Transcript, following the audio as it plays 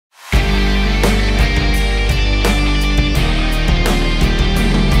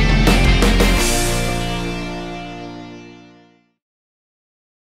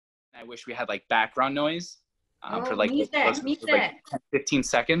wish we had like background noise for like, music, like 15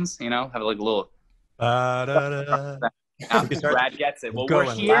 seconds, you know, have like a little. Brad gets it. Well,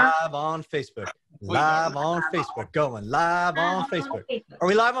 we're here live on Facebook. Live on Facebook. Going live on Facebook. Are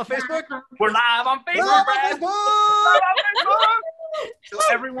we live on Facebook? We're live on Facebook. Live Brad. on Facebook. So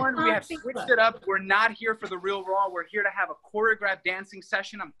everyone, we have switched it up. We're not here for the Real Raw. We're here to have a choreographed dancing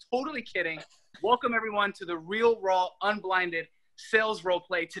session. I'm totally kidding. Welcome everyone to the Real Raw Unblinded Sales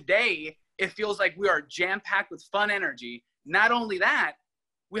Roleplay. Today, it feels like we are jam-packed with fun energy. Not only that,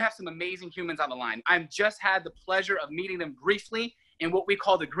 we have some amazing humans on the line. I've just had the pleasure of meeting them briefly in what we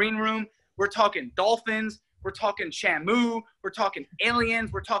call the green room. We're talking dolphins. We're talking Shamu. We're talking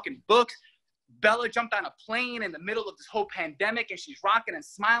aliens. We're talking books. Bella jumped on a plane in the middle of this whole pandemic and she's rocking and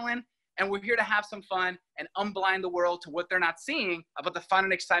smiling. And we're here to have some fun and unblind the world to what they're not seeing about the fun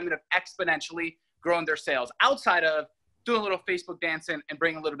and excitement of exponentially growing their sales outside of doing a little Facebook dancing and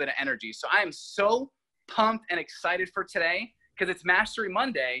bringing a little bit of energy. So I am so pumped and excited for today because it's Mastery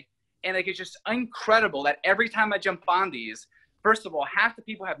Monday. And like, it's just incredible that every time I jump on these, first of all, half the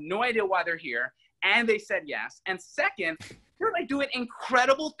people have no idea why they're here and they said yes. And second, they're like doing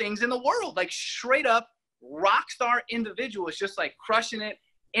incredible things in the world, like straight up rock star individuals, just like crushing it,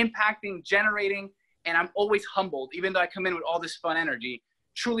 impacting, generating. And I'm always humbled, even though I come in with all this fun energy,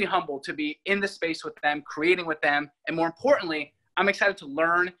 truly humbled to be in the space with them, creating with them. And more importantly, I'm excited to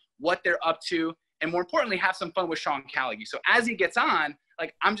learn what they're up to. And more importantly, have some fun with Sean Callaghy. So as he gets on,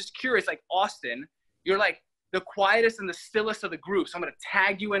 like, I'm just curious, like Austin, you're like the quietest and the stillest of the group. So I'm going to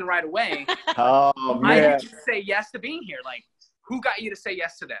tag you in right away. Oh, Why man. did you say yes to being here? Like, who got you to say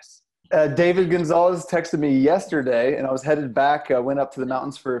yes to this? David Gonzalez texted me yesterday, and I was headed back. I went up to the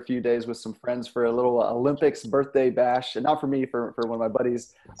mountains for a few days with some friends for a little Olympics birthday bash, and not for me, for one of my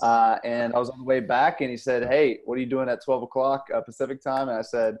buddies. And I was on the way back, and he said, "Hey, what are you doing at 12 o'clock Pacific time?" And I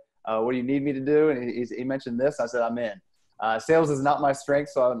said, "What do you need me to do?" And he mentioned this. I said, "I'm in." Sales is not my strength,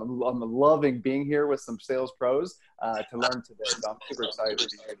 so I'm loving being here with some sales pros to learn today. So I'm super excited to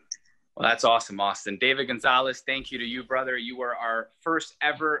be here. Well, that's awesome, Austin. David Gonzalez, thank you to you, brother. You were our first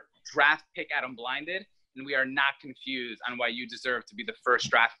ever draft pick at Unblinded, and we are not confused on why you deserve to be the first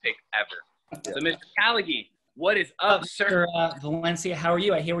draft pick ever. So, Mr. Callaghy, what is up, sir? Valencia, how are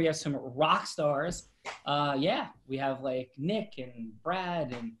you? I hear we have some rock stars. Yeah, we have like Nick and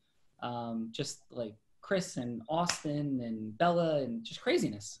Brad and just like Chris and Austin and Bella and just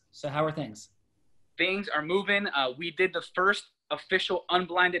craziness. So how are things? Things are moving. We did the first official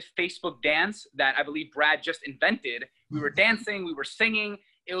Unblinded Facebook dance that I believe Brad just invented. We were dancing, we were singing.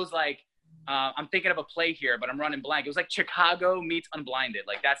 It was like, I'm thinking of a play here, but I'm running blank. It was like Chicago meets Unblinded.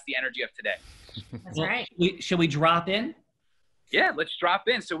 Like, that's the energy of today. That's right. Should we drop in? Yeah, let's drop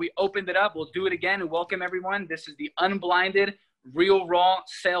in. So we opened it up. We'll do it again and welcome everyone. This is the Unblinded Real Raw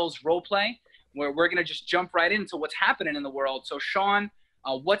Sales Roleplay, where we're going to just jump right into what's happening in the world. So Sean,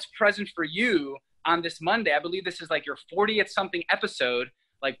 what's present for you on this Monday? I believe this is like your 40th something episode.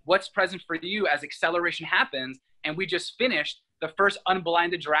 Like, what's present for you as acceleration happens? And we just finished the first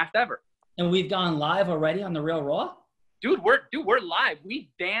unblinded draft ever. And we've gone live already on the Real Raw? Dude, we're live.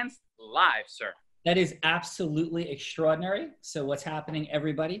 We danced live, sir. That is absolutely extraordinary. So what's happening,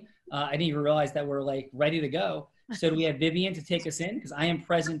 everybody? I didn't even realize that we're like ready to go. So do we have Vivian to take us in? Because I am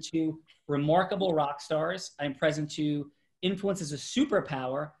present to remarkable rock stars. I'm present to influence as a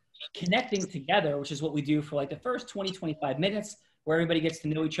superpower, connecting together, which is what we do for like the first 20, 25 minutes, where everybody gets to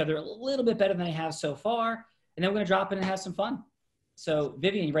know each other a little bit better than they have so far. And then we're going to drop in and have some fun. So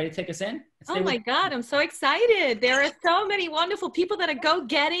Vivian, you ready to take us in? Oh my God, I'm so excited. There are so many wonderful people that are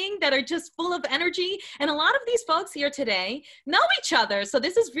go-getting, that are just full of energy. And a lot of these folks here today know each other. So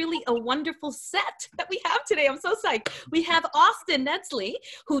this is really a wonderful set that we have today. I'm so psyched. We have Austin Netzley,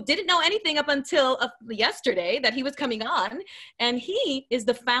 who didn't know anything up until yesterday that he was coming on. And he is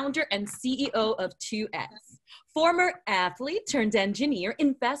the founder and CEO of 2X. Former athlete turned engineer,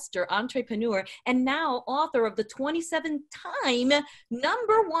 investor, entrepreneur, and now author of the 27-time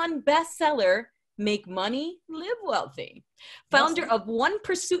 #1 bestseller, Make Money, Live Wealthy. Founder of One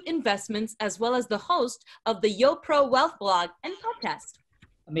Pursuit Investments, as well as the host of the YoPro Wealth blog and podcast.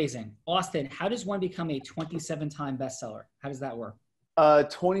 Amazing. Austin, how does one become a 27-time bestseller? How does that work?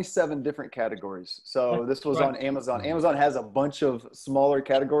 27 different categories. So this was on Amazon. Amazon has a bunch of smaller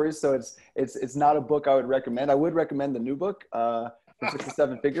categories, so it's not a book I would recommend. I would recommend the new book, for 6 to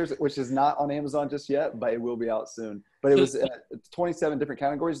 7 Figures, which is not on Amazon just yet, but it will be out soon. But it was 27 different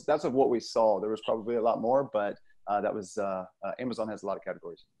categories. That's of what we saw. There was probably a lot more, but that was Amazon has a lot of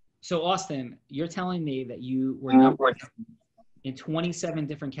categories. So Austin, you're telling me that you were number one in 27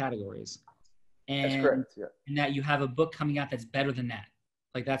 different categories. And, that's correct, yeah. And that you have a book coming out that's better than that.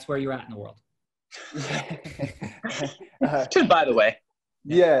 Like that's where you're at in the world. Just by the way.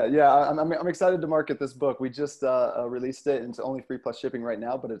 Yeah. I'm excited to market this book. We just released it, and it's only free plus shipping right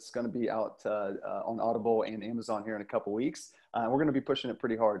now, but it's going to be out on Audible and Amazon here in a couple weeks. We're going to be pushing it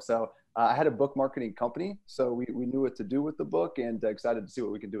pretty hard. So I had a book marketing company, so we knew what to do with the book, and excited to see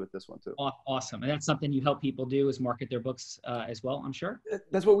what we can do with this one too. Awesome. And that's something you help people do, is market their books as well, I'm sure.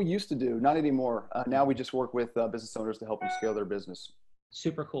 That's what we used to do. Not anymore. Now we just work with business owners to help them scale their business.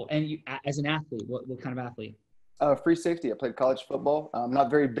 Super cool. And you, as an athlete, what kind of athlete? Free safety. I played college football. I'm not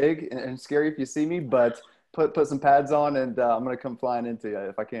very big and scary if you see me, but put some pads on, and I'm going to come flying into you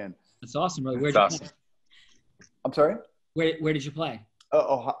if I can. That's awesome. Where did you play? I'm sorry? Where did you play?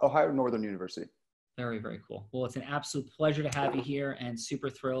 Ohio Northern University. Very, very cool. Well, it's an absolute pleasure to have you here, and super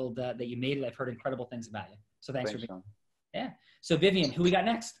thrilled that you made it. I've heard incredible things about you. So thanks for being here. Yeah. So Vivian, who we got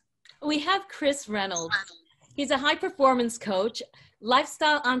next? We have Chris Reynolds. He's a high performance coach,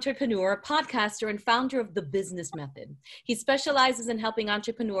 lifestyle entrepreneur, podcaster, and founder of The Business Method. He specializes in helping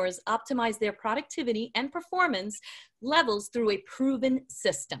entrepreneurs optimize their productivity and performance levels through a proven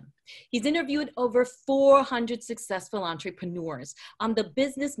system. He's interviewed over 400 successful entrepreneurs on The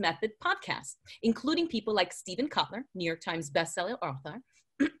Business Method podcast, including people like Steven Kotler, New York Times bestselling author,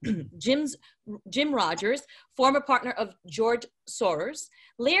 Jim Rogers, former partner of George Sorors,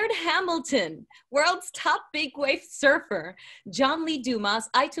 Laird Hamilton, world's top big wave surfer, Lee Dumas,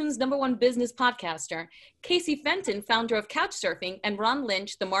 iTunes #1 business podcaster, Casey Fenton, founder of CouchSurfing, and Ron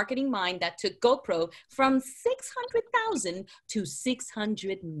Lynch, the marketing mind that took GoPro from 600,000 to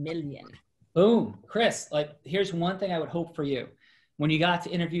 600 million. Boom. Chris, here's one thing I would hope for you. When you got to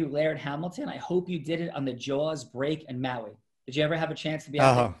interview Laird Hamilton, I hope you did it on the Jaws break in Maui. Did you ever have a chance to be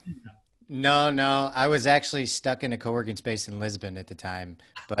out there? No. I was actually stuck in a co-working space in Lisbon at the time,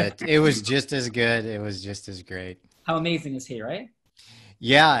 but it was just as good. It was just as great. How amazing is he, right?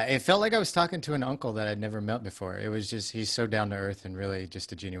 Yeah, it felt like I was talking to an uncle that I'd never met before. It was just, he's so down to earth and really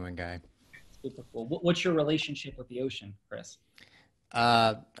just a genuine guy. Super cool. What's your relationship with the ocean, Chris?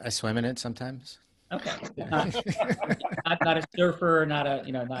 I swim in it sometimes. Okay. Not a surfer, not a.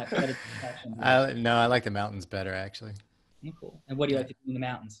 No, I like the mountains better, actually. Oh, cool. And what do you like to do in the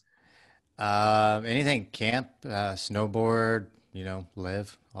mountains? Anything, camp, snowboard,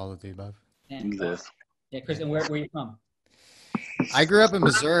 live, all of the above. Yeah, Chris, and where are you from? I grew up in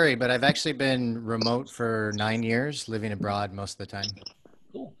Missouri, but I've actually been remote for 9 years, living abroad most of the time.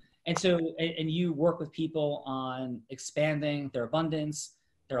 Cool. And so, and you work with people on expanding their abundance,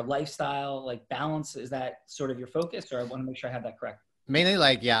 their lifestyle, balance. Is that sort of your focus, or I want to make sure I have that correct? Mainly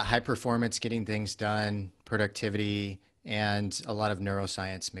high performance, getting things done, productivity, and a lot of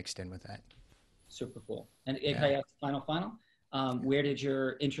neuroscience mixed in with that. Super cool. And can I ask final, where did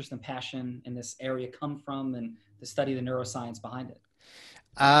your interest and passion in this area come from, and to study the neuroscience behind it?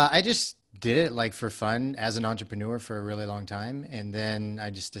 I just did it for fun as an entrepreneur for a really long time. And then I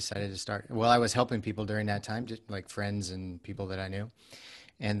just decided to start, I was helping people during that time, just friends and people that I knew.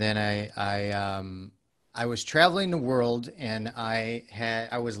 And then I was traveling the world, and I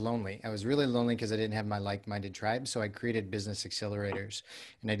was lonely. I was really lonely because I didn't have my like-minded tribe. So I created business accelerators,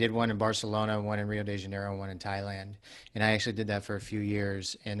 and I did one in Barcelona, one in Rio de Janeiro, one in Thailand. And I actually did that for a few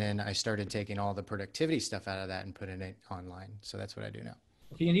years. And then I started taking all the productivity stuff out of that and putting it online. So that's what I do now.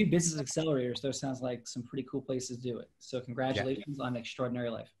 If you can do business accelerators, those sounds like some pretty cool places to do it. So congratulations on an extraordinary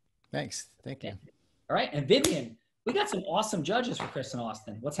life. Thanks. Thank you. All right. And Vivian, we got some awesome judges for Chris and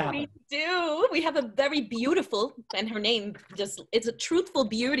Austin. What's happening? We do. We have a very beautiful, and her name it's a truthful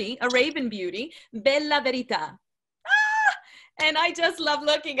beauty, a raven beauty, Bella Verita. And I just love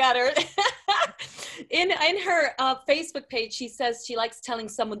looking at her. In her Facebook page, she says she likes telling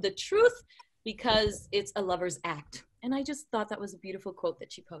someone the truth because it's a lover's act. And I just thought that was a beautiful quote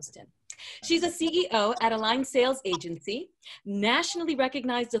that she posted. She's a CEO at Align Sales Agency, nationally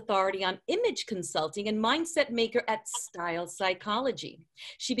recognized authority on image consulting, and mindset maker at Style Psychology.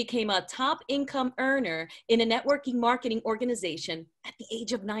 She became a top income earner in a networking marketing organization at the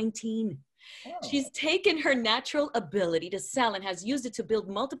age of 19. Oh. She's taken her natural ability to sell and has used it to build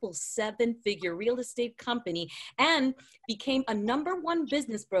multiple 7-figure real estate company, and became a #1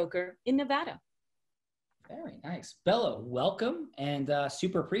 business broker in Nevada. Very nice. Bella, welcome, and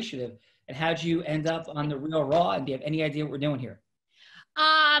super appreciative. And how'd you end up on The Real Raw, and do you have any idea what we're doing here?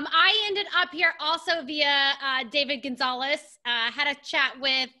 I ended up here also via David Gonzalez. Had a chat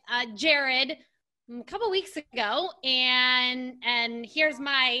with Jared a couple weeks ago, and here's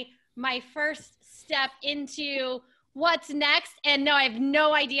my first step into what's next. And no, I have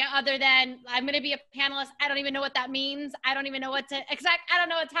no idea other than I'm going to be a panelist. I don't even know what that means. I don't even know what to expect. I don't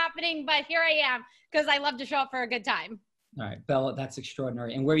know what's happening, but here I am because I love to show up for a good time. All right, Bella, that's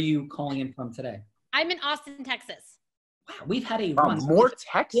extraordinary. And where are you calling in from today? I'm in Austin, Texas. Wow, we've had a Oh, run. more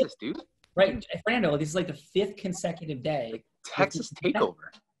Texas, dude. Right, Fernando, this is like the 5th consecutive day. Texas takeover.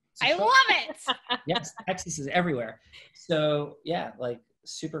 I love it. Yes, Texas is everywhere. So yeah, like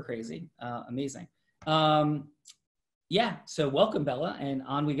super crazy, amazing. Yeah, so welcome, Bella, and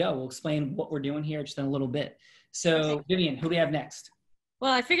on we go. We'll explain what we're doing here just in a little bit. So Vivian, who do we have next?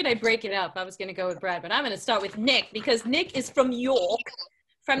 Well, I figured I'd break it up. I was going to go with Brad, but I'm going to start with Nick because Nick is from York,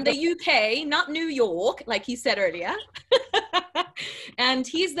 from the UK, not New York, like he said earlier. And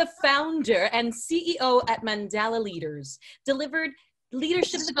he's the founder and CEO at Mandala Leaders, delivered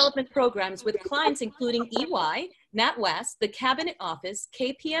leadership development programs with clients including EY, NatWest, the Cabinet Office,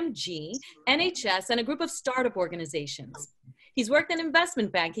 KPMG, NHS, and a group of startup organizations. He's worked in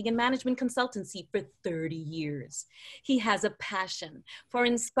investment banking and management consultancy for 30 years. He has a passion for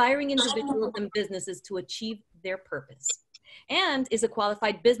inspiring individuals and businesses to achieve their purpose, and is a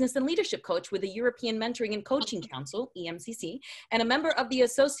qualified business and leadership coach with the European Mentoring and Coaching Council, EMCC, and a member of the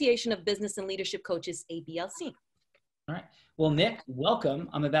Association of Business and Leadership Coaches, ABLC. All right. Well, Nick, welcome.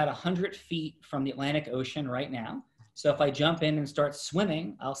 I'm about 100 feet from the Atlantic Ocean right now. So if I jump in and start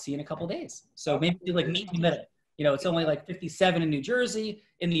swimming, I'll see you in a couple days. So maybe like meet in the middle. You know, it's only like 57 in New Jersey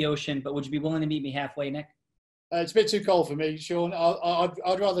in the ocean, but would you be willing to meet me halfway, Nick? It's a bit too cold for me, Sean.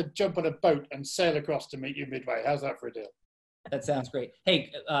 I'd rather jump on a boat and sail across to meet you midway. How's that for a deal? That sounds great.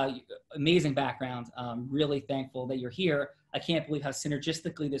 Hey, amazing background. Really thankful that you're here. I can't believe how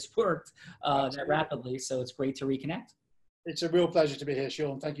synergistically this worked that rapidly. So it's great to reconnect. It's a real pleasure to be here,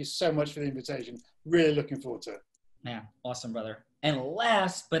 Sean. Thank you so much for the invitation. Really looking forward to it. Yeah, awesome, brother. And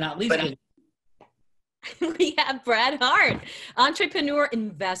last but not least, we have Brad Hart, entrepreneur,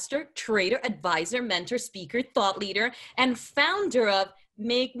 investor, trader, advisor, mentor, speaker, thought leader, and founder of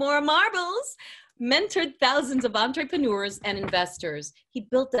Make More Marbles. Mentored thousands of entrepreneurs and investors. He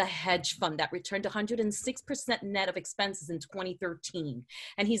built a hedge fund that returned 106% net of expenses in 2013.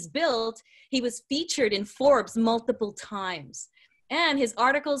 And he was featured in Forbes multiple times. And his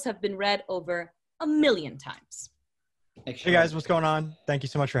articles have been read over 1 million times. Hey guys, what's going on? Thank you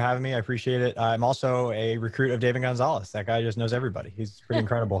so much for having me. I appreciate it. I'm also a recruit of David Gonzalez. That guy just knows everybody. He's pretty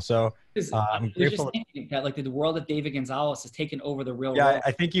incredible. So I'm grateful. That like the world of David Gonzalez has taken over the real world. Yeah,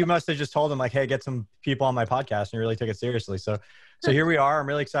 I think you must have just told him like, hey, get some people on my podcast, and you really took it seriously. So here we are. I'm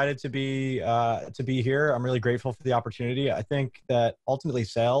really excited to be here. I'm really grateful for the opportunity. I think that ultimately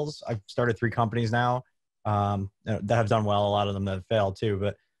sales. I've started 3 companies now that have done well. A lot of them that have failed too,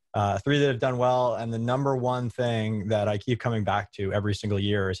 but 3 that have done well. And the number one thing that I keep coming back to every single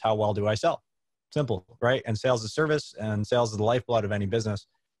year is how well do I sell? Simple, right? And sales is service, and sales is the lifeblood of any business.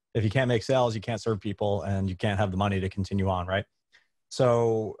 If you can't make sales, you can't serve people, and you can't have the money to continue on, right?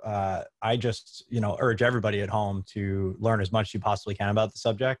 So I just, urge everybody at home to learn as much as you possibly can about the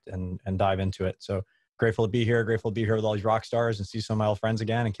subject and dive into it. So grateful to be here. Grateful to be here with all these rock stars and see some of my old friends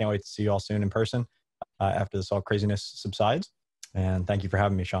again, and can't wait to see you all soon in person after this all craziness subsides. And thank you for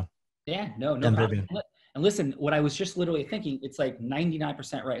having me, Sean. Yeah, no problem. And listen, what I was just literally thinking, it's like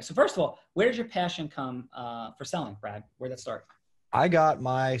 99% right. So first of all, where did your passion come for selling, Brad? Where'd that start? I got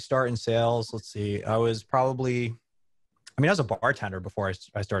my start in sales. Let's see. I was a bartender before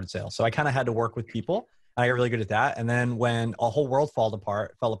I started sales. So I kind of had to work with people. And I got really good at that. And then when a whole world fell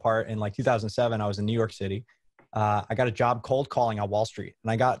apart in like 2007, I was in New York City. I got a job cold calling on Wall Street.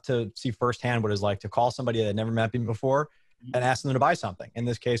 And I got to see firsthand what it was like to call somebody that had never met me before and ask them to buy something. In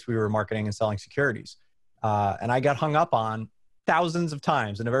this case, we were marketing and selling securities. And I got hung up on thousands of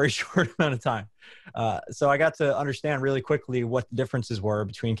times in a very short amount of time. So I got to understand really quickly what the differences were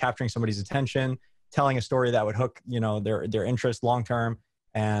between capturing somebody's attention, telling a story that would hook, their interest long-term,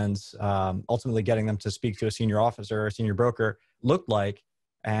 and ultimately getting them to speak to a senior officer or a senior broker looked like.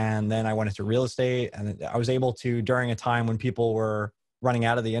 And then I went into real estate, and I was able to, during a time when people were running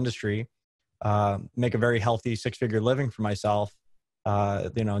out of the industry, make a very healthy 6-figure living for myself,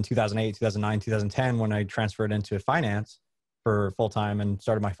 in 2008, 2009, 2010, when I transferred into finance for full-time and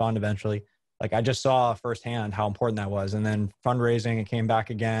started my fund eventually. Like I just saw firsthand how important that was. And then fundraising, it came back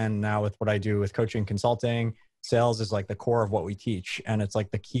again. Now with what I do with coaching, consulting, sales is like the core of what we teach. And it's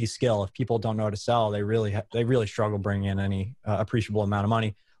like the key skill. If people don't know how to sell, they really struggle bringing in any appreciable amount of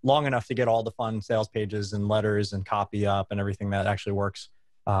money long enough to get all the fun sales pages and letters and copy up and everything that actually works.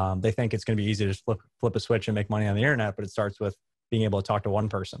 They think it's going to be easy to just flip a switch and make money on the internet, but it starts with being able to talk to one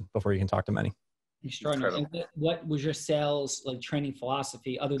person before you can talk to many. Extraordinary. And what was your sales training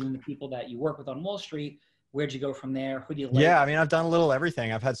philosophy other than the people that you work with on Wall Street? Where'd you go from there? Who do you like? Yeah, I've done a little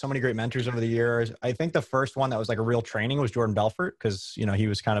everything. I've had so many great mentors over the years. I think the first one that was like a real training was Jordan Belfort, because he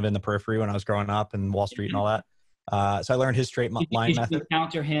was kind of in the periphery when I was growing up and Wall Street and all that. So I learned his straight line Did method. you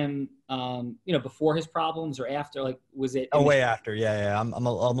encounter him, before his problems or after? Like, was it? Oh, way after. Yeah. I'm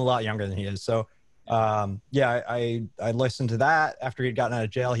a lot younger than he is. So, I listened to that after he'd gotten out of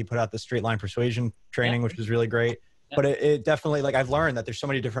jail. He put out the straight line persuasion training, which was really great. But it definitely, like, I've learned that there's so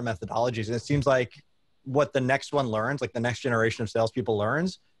many different methodologies, and it seems like what the next one learns, like the next generation of salespeople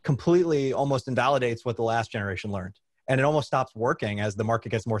learns, completely almost invalidates what the last generation learned. And it almost stops working as the market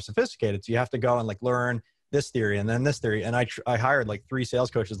gets more sophisticated. So you have to go and like learn this theory and then this theory. And I hired like 3 sales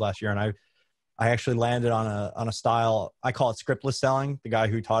coaches last year, and I actually landed on a style, I call it scriptless selling. The guy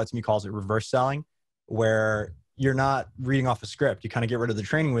who taught it to me calls it reverse selling, where you're not reading off a script. You kind of get rid of the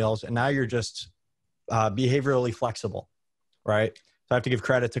training wheels, and now you're just behaviorally flexible, right? So I have to give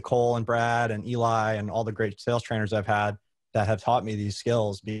credit to Cole and Brad and Eli and all the great sales trainers I've had that have taught me these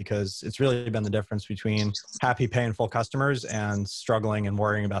skills, because it's really been the difference between happy, paying full customers and struggling and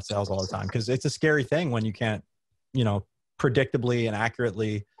worrying about sales all the time. Because it's a scary thing when you can't, predictably and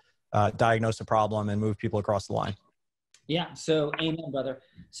accurately diagnose a problem and move people across the line. Yeah. So amen, brother.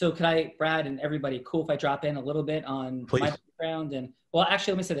 So could I, Brad and everybody, cool if I drop in a little bit on my background? And well,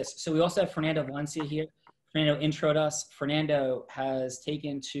 actually, let me say this. So we also have Fernando Valencia here. Fernando introed us. Fernando has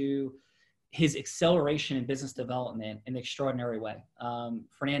taken to his acceleration in business development in an extraordinary way.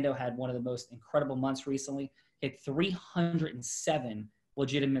 Fernando had one of the most incredible months recently. He had 307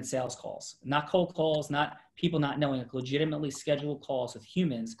 legitimate sales calls, not cold calls, not people not knowing, like legitimately scheduled calls with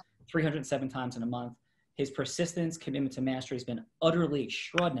humans 307 times in a month. His persistence, commitment to mastery has been utterly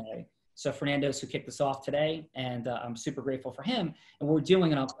extraordinary. So Fernando's who kicked this off today, and I'm super grateful for him. And what we're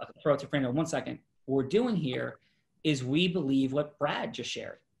doing, and I'll throw it to Fernando in 1 second, what we're doing here is we believe what Brad just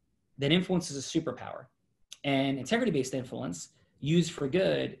shared, that influence is a superpower. And integrity-based influence, used for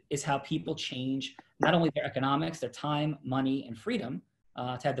good, is how people change not only their economics, their time, money, and freedom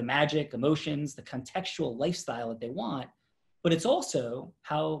to have the magic, emotions, the contextual lifestyle that they want, but it's also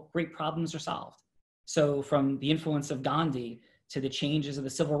how great problems are solved. So from the influence of Gandhi to the changes of the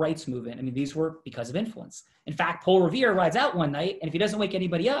civil rights movement, I mean, these were because of influence. In fact, Paul Revere rides out one night, and if he doesn't wake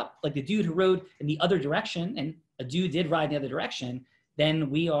anybody up, like the dude who rode in the other direction, and a dude did ride in the other direction, then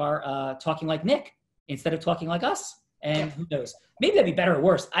we are talking like Nick instead of talking like us. And who knows? Maybe that'd be better or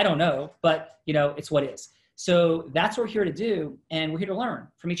worse. I don't know, but it's what is. So that's what we're here to do, and we're here to learn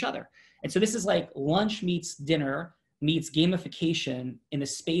from each other. And so this is like lunch meets dinner meets gamification in the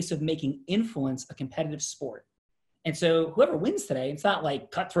space of making influence a competitive sport. And so whoever wins today, it's not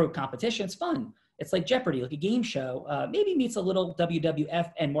like cutthroat competition, it's fun. It's like Jeopardy, like a game show, maybe meets a little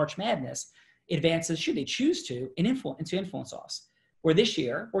WWF and March Madness, advances, should they choose to, into influence offs. Where this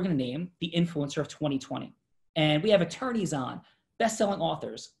year, we're gonna name the influencer of 2020. And we have attorneys on, best-selling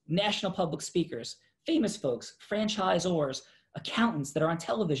authors, national public speakers, famous folks, franchisors, accountants that are on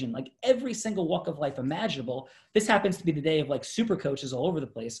television, like every single walk of life imaginable. This happens to be the day of like super coaches all over the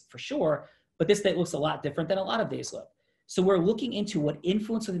place for sure, but this day looks a lot different than a lot of days look. So we're looking into what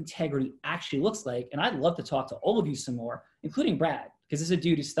influence with integrity actually looks like. And I'd love to talk to all of you some more, including Brad, because this is a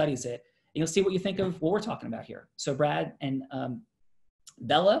dude who studies it. And you'll see what you think of what we're talking about here. So Brad and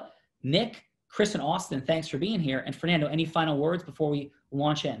Bella, Nick, Chris and Austin, thanks for being here. And Fernando, any final words before we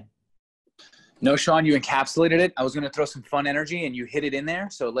launch in? No, Sean, you encapsulated it. I was going to throw some fun energy and you hit it in there.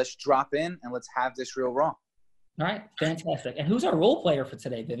 So let's drop in and let's have this real raw. All right. Fantastic. And who's our role player for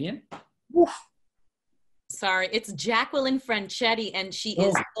today, Vivian? Woof. Sorry, it's Jacqueline Franchetti, and she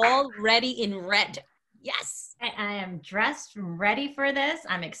is already in red. Yes. I am dressed and ready for this.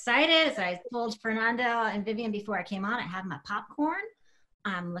 I'm excited. As I told Fernando and Vivian before I came on, I have my popcorn.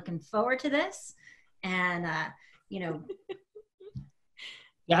 I'm looking forward to this. And,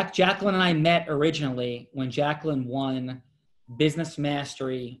 Jacqueline and I met originally when Jacqueline won Business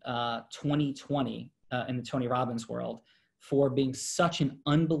Mastery 2020 in the Tony Robbins world for being such an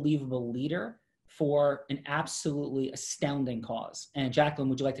unbelievable leader for an absolutely astounding cause. And Jacqueline,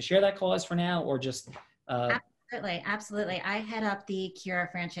 would you like to share that cause for now or just... Absolutely. I head up the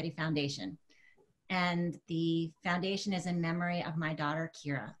Kira Franchetti Foundation. And the foundation is in memory of my daughter,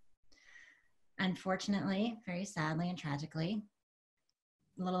 Kira. Unfortunately, very sadly and tragically,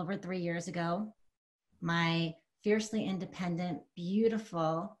 a little over 3 years ago, my fiercely independent,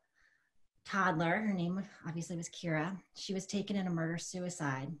 beautiful toddler, her name obviously was Kira, she was taken in a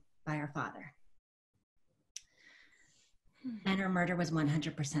murder-suicide by her father. And her murder was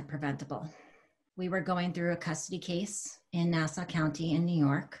 100% preventable. We were going through a custody case in Nassau County in New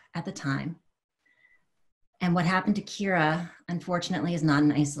York at the time. And what happened to Kira, unfortunately, is not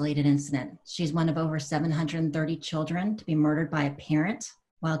an isolated incident. She's one of over 730 children to be murdered by a parent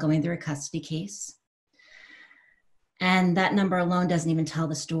while going through a custody case. And that number alone doesn't even tell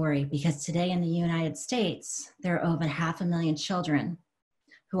the story, because today in the United States, there are over 500,000 children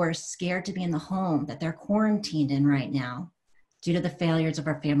who are scared to be in the home that they're quarantined in right now due to the failures of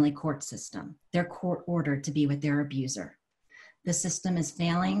our family court system. They're court ordered to be with their abuser. The system is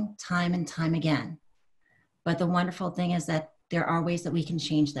failing time and time again. But the wonderful thing is that there are ways that we can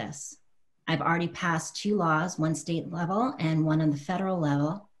change this. I've already passed 2 laws, one state level and one on the federal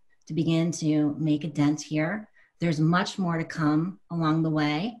level, to begin to make a dent here. There's much more to come along the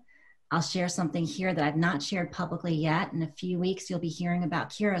way. I'll share something here that I've not shared publicly yet. In a few weeks, you'll be hearing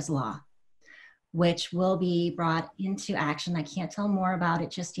about Kira's Law, which will be brought into action. I can't tell more about it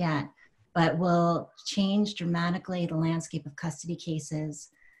just yet, but will change dramatically the landscape of custody cases.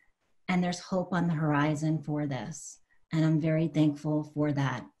 And there's hope on the horizon for this. And I'm very thankful for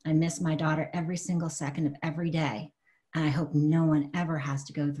that. I miss my daughter every single second of every day. And I hope no one ever has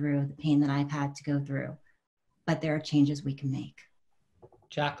to go through the pain that I've had to go through. But there are changes we can make.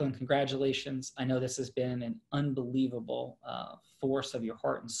 Jacqueline, congratulations. I know this has been an unbelievable force of your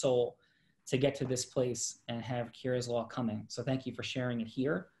heart and soul to get to this place and have Kira's Law coming. So thank you for sharing it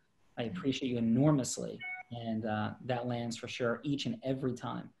here. I appreciate you enormously. And that lands for sure each and every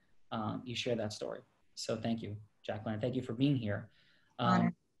time you share that story. So thank you, Jacqueline. Thank you for being here.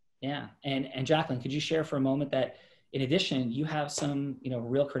 Yeah. And Jacqueline, could you share for a moment that in addition, you have some,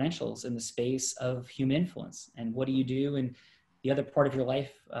 real credentials in the space of human influence, and what do you do in the other part of your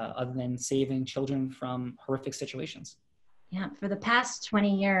life other than saving children from horrific situations? Yeah, for the past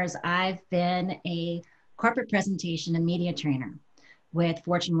 20 years, I've been a corporate presentation and media trainer with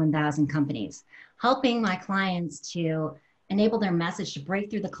Fortune 1000 companies, helping my clients to enable their message to break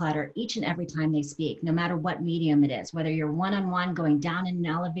through the clutter each and every time they speak, no matter what medium it is, whether you're one-on-one going down in an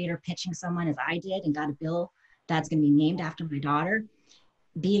elevator, pitching someone as I did and got a bill that's going to be named after my daughter,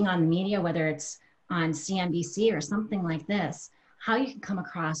 being on the media, whether it's on CNBC or something like this, how you can come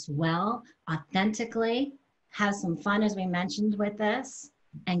across well, authentically, have some fun, as we mentioned with this,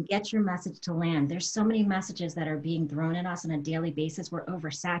 and get your message to land. There's so many messages that are being thrown at us on a daily basis. We're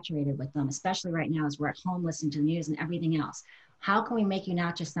oversaturated with them, especially right now as we're at home listening to the news and everything else. How can we make you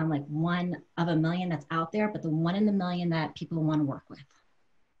not just sound like one of a million that's out there, but the one in the million that people want to work with?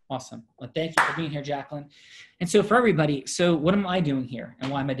 Awesome. Well, thank you for being here, Jacqueline. And so for everybody, so what am I doing here and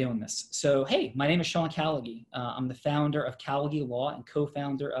why am I doing this? So, hey, my name is Sean Callaghy. I'm the founder of Callaghy Law and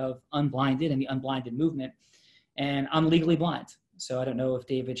co-founder of Unblinded and the Unblinded movement. And I'm legally blind. So I don't know if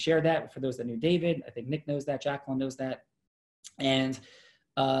David shared that, but for those that knew David, I think Nick knows that, Jacqueline knows that. And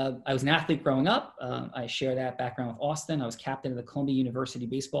I was an athlete growing up. I share that background with Austin. I was captain of the Columbia University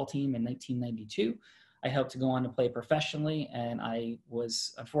baseball team in 1992. I helped to go on to play professionally, and I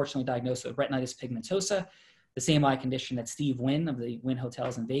was unfortunately diagnosed with retinitis pigmentosa, the same eye condition that Steve Wynn of the Wynn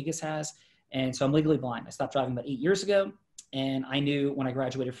Hotels in Vegas has. And so I'm legally blind. I stopped driving about 8 years ago, and I knew when I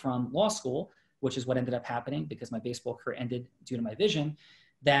graduated from law school, which is what ended up happening because my baseball career ended due to my vision,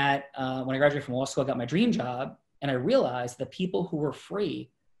 that when I graduated from law school, I got my dream job, and I realized the people who were free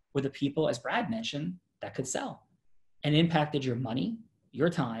were the people, as Brad mentioned, that could sell and impacted your money,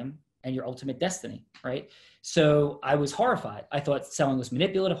 your time, and your ultimate destiny, right? So I was horrified. I thought selling was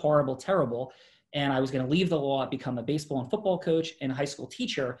manipulative, horrible, terrible, and I was going to leave the law, become a baseball and football coach and a high school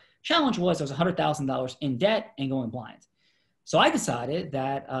teacher. Challenge was I was $100,000 in debt and going blind. So I decided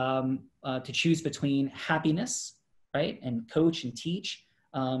that to choose between happiness, right, and coach and teach,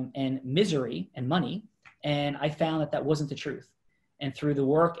 and misery and money, and I found that that wasn't the truth. And through the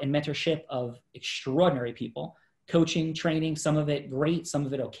work and mentorship of extraordinary people, coaching, training, some of it great, some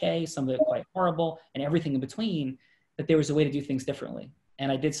of it okay, some of it quite horrible, and everything in between, that there was a way to do things differently.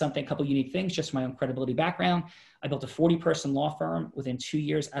 And I did something, a couple of unique things, just my own credibility background. I built a 40-person law firm within 2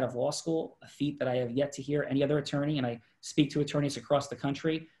 years out of law school, a feat that I have yet to hear any other attorney, and I speak to attorneys across the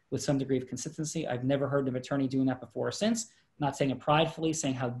country with some degree of consistency. I've never heard of an attorney doing that before or since. I'm not saying it pridefully,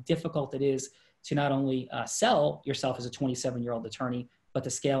 saying how difficult it is to not only sell yourself as a 27-year-old attorney, but to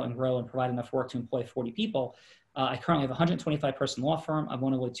scale and grow and provide enough work to employ 40 people. I currently have a 125-person law firm. I'm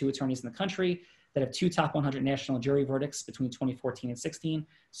one of only 2 attorneys in the country that have 2 top 100 national jury verdicts between 2014 and 16.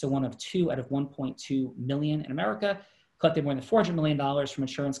 So one of 2 out of 1.2 million in America, collected more than $400 million from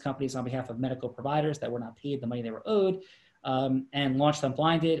insurance companies on behalf of medical providers that were not paid the money they were owed, and launched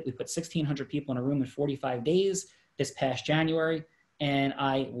Unblinded. We put 1,600 people in a room in 45 days this past January. And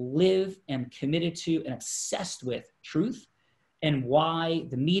I live, am committed to, and obsessed with truth and why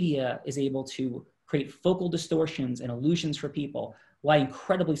the media is able to create focal distortions and illusions for people, why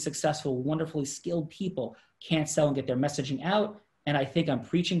incredibly successful, wonderfully skilled people can't sell and get their messaging out. And I think I'm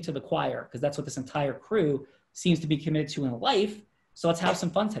preaching to the choir because that's what this entire crew seems to be committed to in life. So let's have some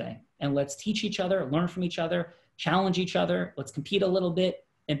fun today. and let's teach each other, learn from each other, challenge each other. Let's compete a little bit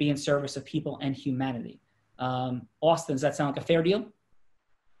and be in service of people and humanity. Austin, does that sound like a fair deal?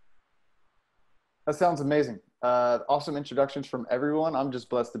 That sounds amazing. Awesome introductions from everyone. I'm just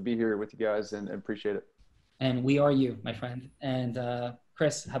blessed to be here with you guys and appreciate it. And we are you, my friend. And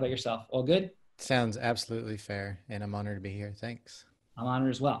Chris, how about yourself? All good? Sounds absolutely fair. And I'm honored to be here. Thanks. I'm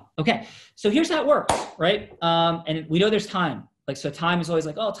honored as well. Okay, so here's how it works, right? And we know there's time. Like, so time is always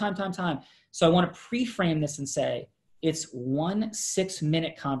like, oh, time. So I want to pre-frame this and say, it's 1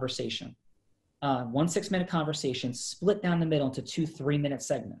 6-minute conversation. 1 6-minute conversation split down the middle into 2 3-minute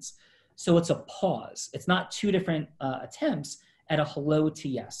segments. So it's a pause. It's not 2 different attempts at a hello to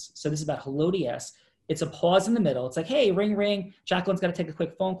yes. So this is about hello to yes. It's a pause in the middle. It's like, hey, ring, ring. Jacqueline's got to take a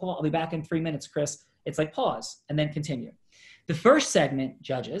quick phone call. I'll be back in 3 minutes, Chris. It's like pause and then continue. The first segment,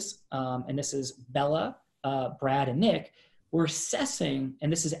 judges, and this is Bella, Brad, and Nick, we're assessing,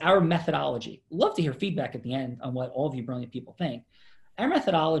 and this is our methodology. Love to hear feedback at the end on what all of you brilliant people think. Our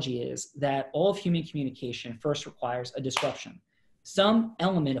methodology is that all of human communication first requires a disruption, some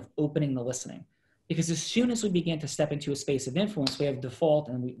element of opening the listening. Because as soon as we begin to step into a space of influence, we have default,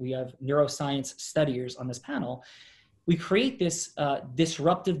 and we have neuroscience studiers on this panel, we create this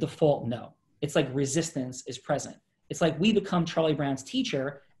disruptive default no. It's like resistance is present. It's like we become Charlie Brown's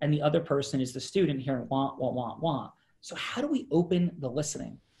teacher and the other person is the student hearing want. So how do we open the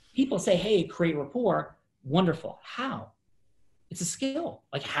listening? People say, hey, create rapport. Wonderful. How? It's a skill.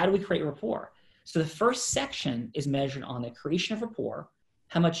 Like, how do we create rapport? So the first section is measured on the creation of rapport,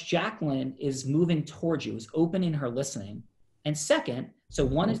 how much Jacqueline is moving towards you, is opening her listening. And second, so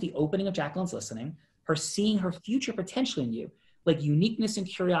one is the opening of Jacqueline's listening, her seeing her future potential in you, like uniqueness and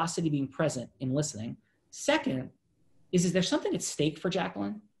curiosity being present in listening. Second, is there something at stake for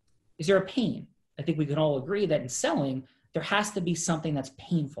Jacqueline? Is there a pain? I think we can all agree that in selling, there has to be something that's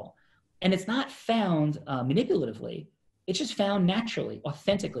painful. And it's not found manipulatively. It's just found naturally,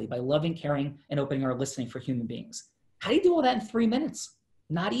 authentically, by loving, caring, and opening our listening for human beings. How do you do all that in 3 minutes?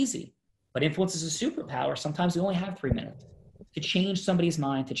 Not easy. But influence is a superpower. Sometimes we only have 3 minutes to change somebody's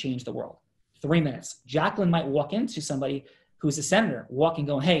mind, to change the world. 3 minutes. Jacqueline might walk into somebody who's a senator, walking,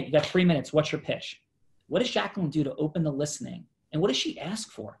 going, hey, you got 3 minutes. What's your pitch? What does Jacqueline do to open the listening? And what does she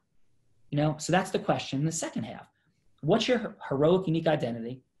ask for? You know, so that's the question in the second half. What's your heroic, unique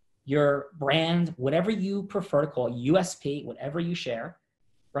identity, your brand, whatever you prefer to call it, USP, whatever you share,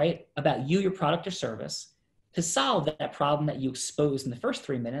 right, about you, your product or service, to solve that problem that you exposed in the first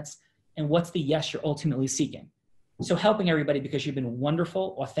 3 minutes, and what's the yes you're ultimately seeking? So helping everybody, because you've been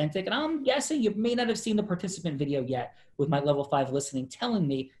wonderful, authentic, and I'm guessing you may not have seen the participant video yet with my level 5 listening, telling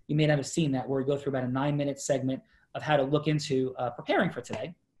me you may not have seen that, where we go through about a 9-minute segment of how to look into preparing for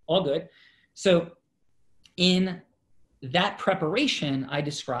today. All good. So in that preparation, I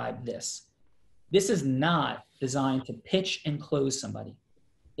described this. This is not designed to pitch and close somebody.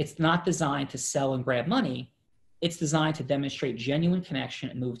 It's not designed to sell and grab money. It's designed to demonstrate genuine connection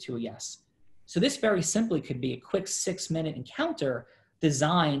and move to a yes. So this very simply could be a quick 6-minute encounter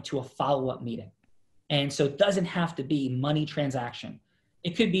designed to a follow-up meeting. And so it doesn't have to be money transaction.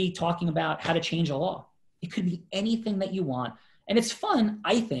 It could be talking about how to change a law. It could be anything that you want. And it's fun,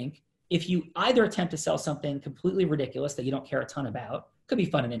 I think, if you either attempt to sell something completely ridiculous that you don't care a ton about, could be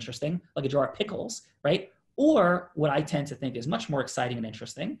fun and interesting, like a jar of pickles, right? Or what I tend to think is much more exciting and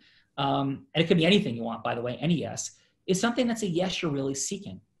interesting, and it could be anything you want, by the way, any yes, is something that's a yes you're really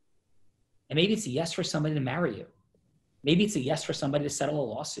seeking. And maybe it's a yes for somebody to marry you. Maybe it's a yes for somebody to settle a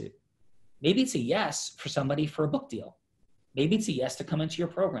lawsuit. Maybe it's a yes for somebody for a book deal. Maybe it's a yes to come into your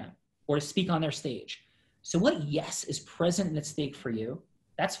program or to speak on their stage. So what yes is present and at stake for you?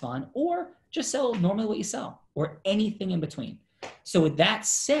 That's fun. Or just sell normally what you sell, or anything in between. So with that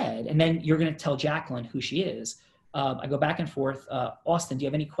said, and then you're going to tell Jacqueline who she is. I go back and forth. Austin, do you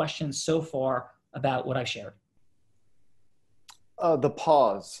have any questions so far about what I shared? The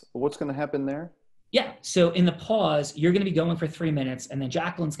pause. What's going to happen there? Yeah. So in the pause, you're going to be going for 3 minutes, and then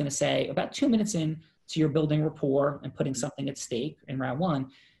Jacqueline's going to say about 2 minutes in to your building rapport and putting something at stake in round one.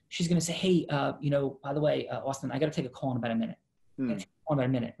 She's going to say, hey, by the way, Austin, I got to take a call in about a minute.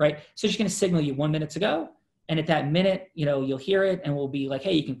 Right? So she's going to signal you 1 minute to go. And at that minute, you'll hear it and we'll be like,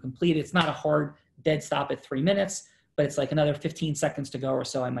 hey, you can complete it. It's not a hard dead stop at 3 minutes, but it's like another 15 seconds to go or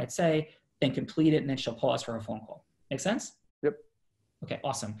so, I might say, then complete it. And then she'll pause for a phone call. Make sense? Yep. Okay,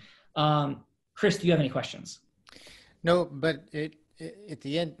 awesome. Chris, do you have any questions? No, but at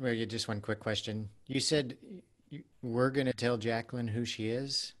the end, well, just one quick question. You said we're going to tell Jacqueline who she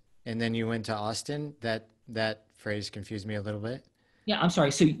is, and then you went to Austin. That phrase confused me a little bit. Yeah, I'm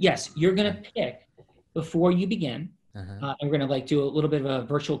sorry. So yes, you're going to pick, before you begin, And we're going to like do a little bit of a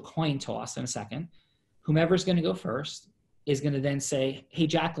virtual coin toss in a second. Whomever's going to go first is going to then say, hey,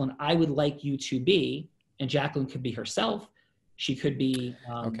 Jacqueline, I would like you to be, and Jacqueline could be herself. She could be,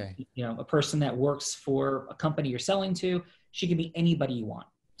 you know, a person that works for a company you're selling to. She could be anybody you want.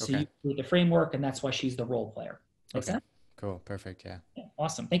 So you create the framework, and that's why she's the role player. Make sense? Cool. Perfect. Yeah.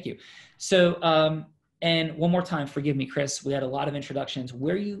 Awesome. Thank you. So, and one more time, forgive me, Chris. We had a lot of introductions.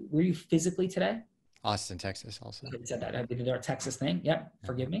 Where are you physically today? Austin, Texas. Also. I said that. I did our Texas thing. Yep.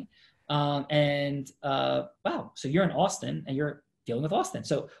 Forgive me. Wow. So you're in Austin, and you're dealing with Austin.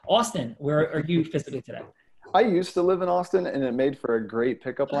 So, Austin, where are you physically today? I used to live in Austin, and it made for a great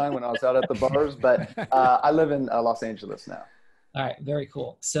pickup line when I was out at the bars, but I live in Los Angeles now. All right, very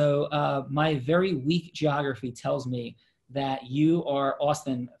cool. So my very weak geography tells me that you are,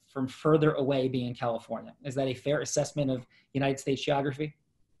 Austin, from further away being in California. Is that a fair assessment of United States geography?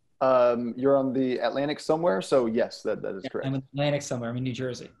 You're on the Atlantic somewhere, so yes, that is correct. I'm in Atlantic somewhere. I'm in New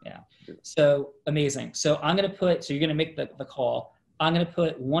Jersey, yeah. So amazing. So I'm going to put, so you're going to make the call. I'm going to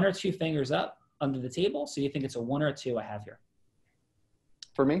put 1 or 2 fingers up under the table. So you think it's a 1 or a 2 I have here?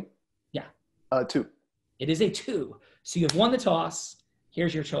 For me? Yeah. 2. It is a 2. So you have won the toss.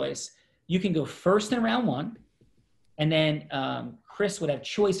 Here's your choice. You can go first in round 1, and then Chris would have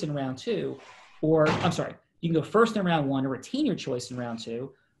choice in round 2, or I'm sorry, you can go first in round 1 to retain your choice in round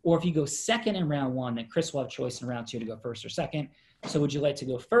 2, or if you go second in round 1, then Chris will have choice in round 2 to go first or second. So would you like to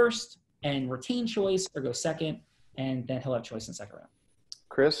go first and retain choice, or go second and then he'll have choice in second round?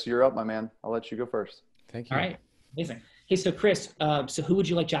 Chris, you're up, my man. I'll let you go first. Thank you. All right, amazing. Hey, so Chris, so who would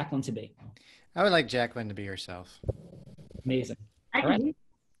you like Jacqueline to be? I would like Jacqueline to be herself. Amazing. All right.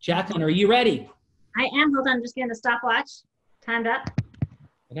 Jacqueline, are you ready? I am. Hold on. I'm just getting the stopwatch. Timed up.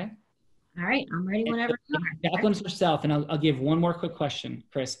 Okay. All right. I'm ready whenever you are. Jacqueline's herself, and I'll give one more quick question,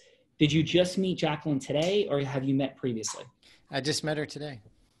 Chris. Did you just meet Jacqueline today, or have you met previously? I just met her today.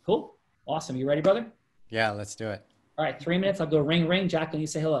 Cool. Awesome. You ready, brother? Yeah, let's do it. All right. 3 minutes. I'll go ring, ring. Jacqueline, you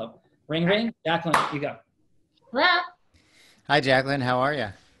say hello. Ring, ring. Jacqueline, you go. Hello. Hi, Jacqueline. How are you?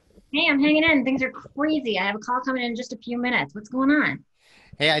 Hey, I'm hanging in. Things are crazy. I have a call coming in just a few minutes. What's going on?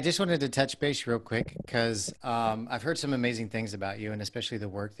 Hey, I just wanted to touch base real quick because I've heard some amazing things about you, and especially the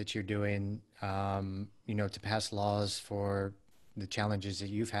work that you're doing, you know, to pass laws for the challenges that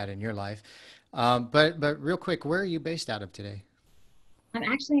you've had in your life. But real quick, where are you based out of today? I'm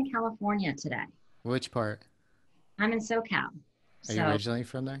actually in California today. Which part? I'm in SoCal. Are you originally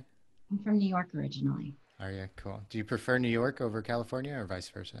from there? I'm from New York originally. Are you? Cool. Do you prefer New York over California or vice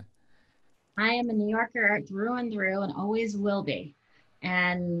versa? I am a New Yorker through and through and always will be.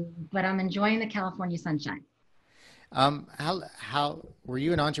 But I'm enjoying the California sunshine. How were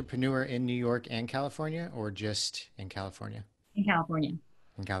you an entrepreneur in New York and California, or just in California? In California.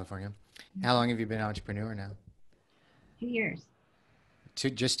 In California. How long have you been an entrepreneur now? 2 years.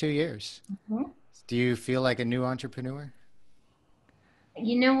 Just 2 years. Mm-hmm. Do you feel like a new entrepreneur?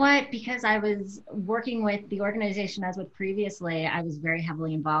 You know what? Because I was working with the organization I was with previously, I was very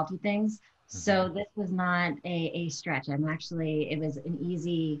heavily involved with things. Mm-hmm. So this was not a stretch. It was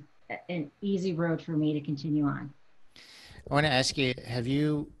an easy road for me to continue on. I want to ask you, have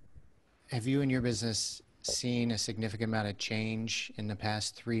you in your business seen a significant amount of change in the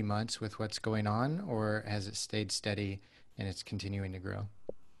past 3 months with what's going on, or has it stayed steady and it's continuing to grow?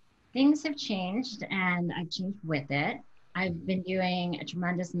 Things have changed, and I've changed with it. I've been doing a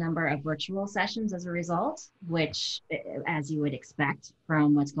tremendous number of virtual sessions as a result, which, as you would expect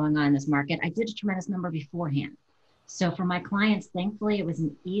from what's going on in this market, I did a tremendous number beforehand. So for my clients, thankfully, it was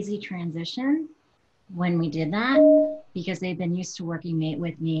an easy transition when we did that, because they've been used to working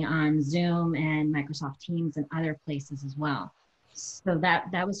with me on Zoom and Microsoft Teams and other places as well. So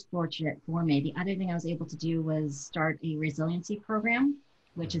that was fortunate for me. The other thing I was able to do was start a resiliency program,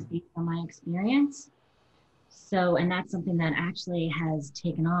 which is based on my experience. So, and that's something that actually has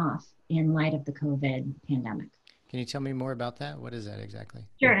taken off in light of the COVID pandemic. Can you tell me more about that? What is that exactly?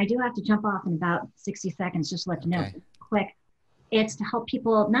 Sure. I do have to jump off in about 60 seconds, just to let you know, quick. It's to help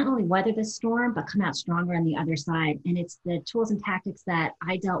people not only weather this storm, but come out stronger on the other side. And it's the tools and tactics that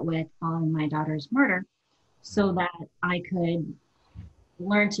I dealt with following my daughter's murder, so that I could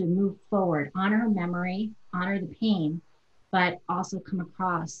learn to move forward, honor her memory, honor the pain, but also come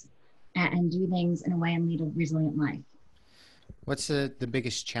across and do things in a way and lead a resilient life. What's the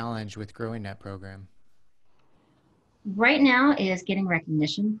biggest challenge with growing that program? Right now is getting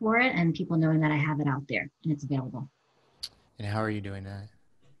recognition for it and people knowing that I have it out there and it's available. And how are you doing that?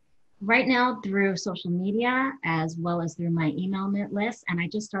 Right now through social media, as well as through my email list. And I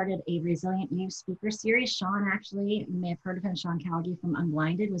just started a Resilient Youth speaker series. Sean, actually, you may have heard of him, Sean Calgi from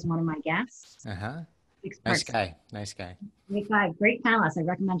Unblinded was one of my guests. Nice guy. Nice guy. Great guy. Great panelist. I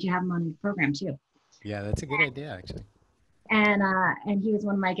recommend you have him on the program too. Yeah, that's a good idea, actually. And he was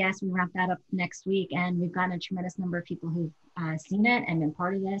one of my guests. We wrap that up next week, and we've gotten a tremendous number of people who've seen it and been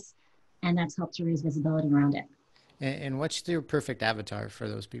part of this, and that's helped to raise visibility around it. And what's your perfect avatar for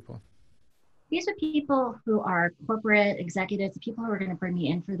those people? These are people who are corporate executives. The people who are going to bring me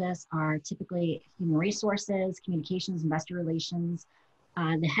in for this are typically human resources, communications, investor relations,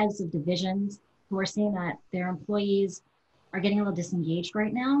 the heads of divisions who are seeing that their employees are getting a little disengaged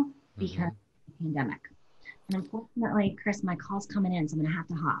right now because of the pandemic. And unfortunately, Chris, my call's coming in, so I'm going to have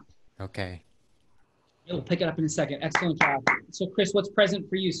to hop. Okay. We'll pick it up in a second. Excellent job. So Chris, what's present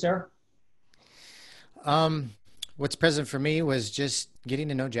for you, sir? What's present for me was just getting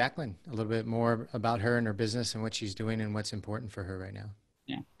to know Jacqueline a little bit more about her and her business and what she's doing and what's important for her right now.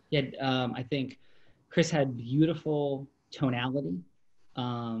 Yeah. I think Chris had beautiful tonality,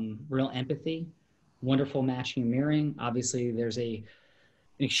 real empathy, wonderful matching and mirroring. Obviously, there's an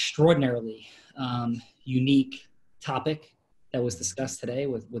extraordinarily unique topic that was discussed today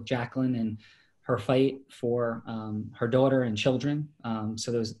with Jacqueline and her fight for her daughter and children.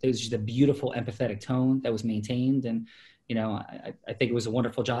 So there was just a beautiful empathetic tone that was maintained. And, I think it was a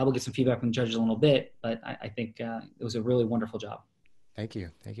wonderful job. We'll get some feedback from the judges in a little bit, but I think it was a really wonderful job. Thank you.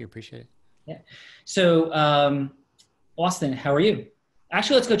 Thank you. Appreciate it. Yeah. So Austin, how are you?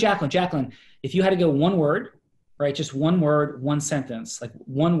 Actually, let's go Jacqueline. Jacqueline, if you had to go one word, right? Just one word, one sentence, like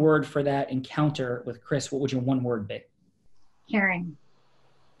one word for that encounter with Chris, what would your one word be? Caring.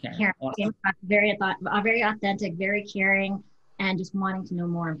 Awesome. Very authentic, very caring, and just wanting to know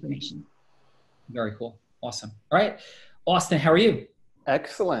more information. Very cool. Awesome. All right. Austin, how are you?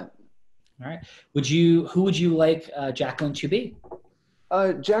 Excellent. All right. Who would you like Jacqueline to be?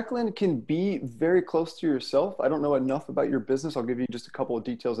 Jacqueline can be very close to yourself. I don't know enough about your business. I'll give you just a couple of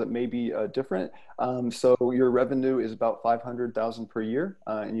details that may be different. So your revenue is about $500,000 per year,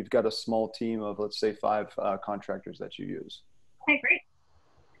 and you've got a small team of, let's say, 5 contractors that you use. Okay, great.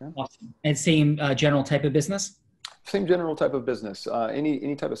 Okay. Awesome. And same general type of business? Same general type of business.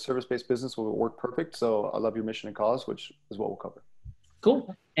 Any type of service-based business will work perfect. So I love your mission and cause, which is what we'll cover.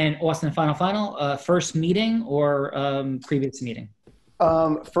 Cool. And Austin, final, first meeting or previous meeting?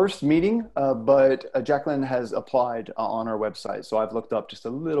 First meeting, but Jacqueline has applied on our website. So I've looked up just a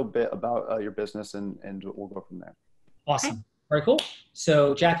little bit about your business and we'll go from there. Awesome. Okay. Very cool.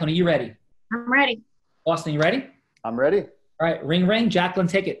 So Jacqueline, are you ready? I'm ready. Austin, you ready? I'm ready. All right. Ring, ring. Jacqueline,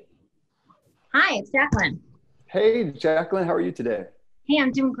 take it. Hi, it's Jacqueline. Hey, Jacqueline. How are you today? Hey,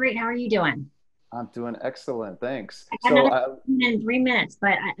 I'm doing great. How are you doing? I'm doing excellent. Thanks. In 3 minutes,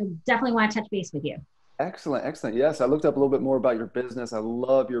 but I definitely want to touch base with you. Excellent. Excellent. Yes. I looked up a little bit more about your business. I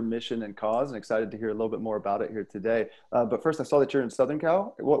love your mission and cause and excited to hear a little bit more about it here today. But first I saw that you're in Southern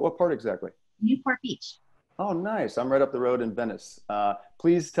Cal. What part exactly? Newport Beach. Oh, nice. I'm right up the road in Venice.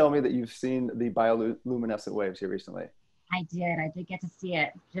 Please tell me that you've seen the bioluminescent waves here recently. I did get to see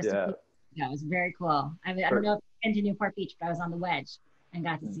it. It was very cool. I don't know if you've been to Newport Beach, but I was on the Wedge and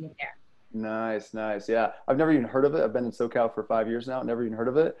got to see it there. Nice, nice. Yeah, I've never even heard of it. I've been in SoCal for 5 years now. Never even heard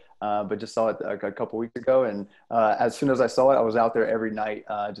of it, but just saw it a couple weeks ago. And as soon as I saw it, I was out there every night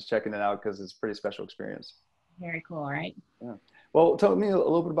just checking it out because it's a pretty special experience. Very cool, right? Yeah. Well, tell me a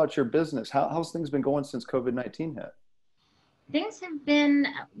little bit about your business. How's things been going since COVID-19 hit? Things have been,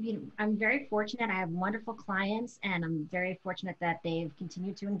 I'm very fortunate. I have wonderful clients, and I'm very fortunate that they've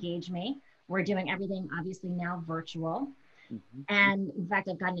continued to engage me. We're doing everything obviously now virtual. Mm-hmm. And in fact,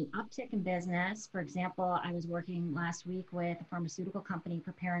 I've gotten an uptick in business. For example, I was working last week with a pharmaceutical company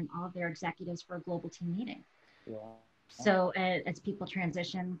preparing all of their executives for a global team meeting. Yeah. So as people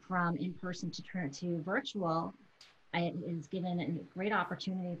transition from in-person to virtual, it has given a great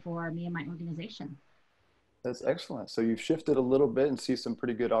opportunity for me and my organization. That's excellent. So you've shifted a little bit and see some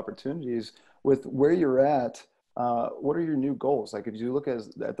pretty good opportunities with where you're at. What are your new goals? Like if you look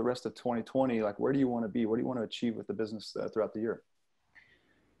at the rest of 2020, like where do you want to be? What do you want to achieve with the business throughout the year?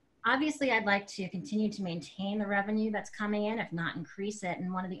 Obviously, I'd like to continue to maintain the revenue that's coming in, if not increase it.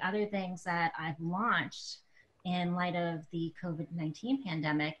 And one of the other things that I've launched in light of the COVID-19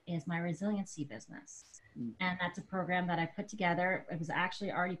 pandemic is my resiliency business. And that's a program that I put together. It was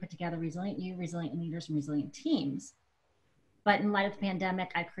actually already put together, Resilient You, Resilient Leaders, and Resilient Teams. But in light of the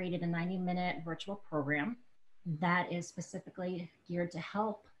pandemic, I created a 90-minute virtual program that is specifically geared to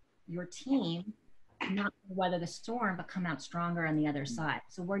help your team not weather the storm, but come out stronger on the other side.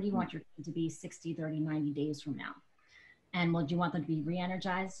 So where do you want your team to be 60, 30, 90 days from now? And do you want them to be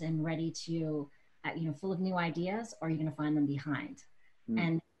re-energized and ready to, full of new ideas, or are you going to find them behind?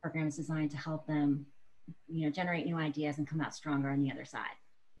 And the program is designed to help them generate new ideas and come out stronger on the other side.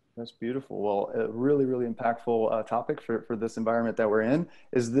 That's beautiful. Well, a really, really impactful topic for this environment that we're in.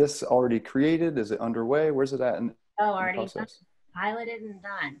 Is this already created? Is it underway? Where's it at in the Already done, process? piloted and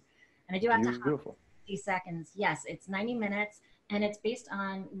done. And I do have to hop Beautiful. 50 seconds. Yes, it's 90 minutes and it's based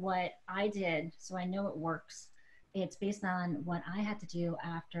on what I did. So I know it works. It's based on what I had to do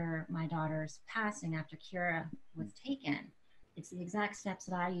after my daughter's passing, after Kira was taken. It's the exact steps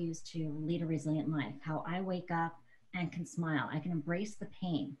that I use to lead a resilient life, how I wake up and can smile. I can embrace the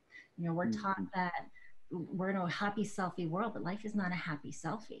pain. You know, we're taught that we're in a happy selfie world, but life is not a happy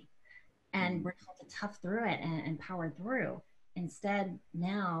selfie. And we're told to tough through it and power through. Instead,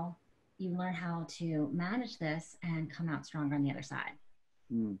 now you learn how to manage this and come out stronger on the other side.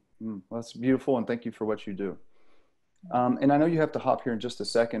 Well, that's beautiful. And thank you for what you do. And I know you have to hop here in just a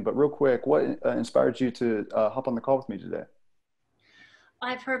second, but real quick, what inspired you to hop on the call with me today?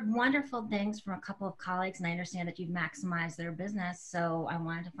 I've heard wonderful things from a couple of colleagues, and I understand that you've maximized their business. So I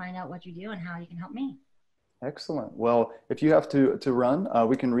wanted to find out what you do and how you can help me. Excellent. Well, if you have to run,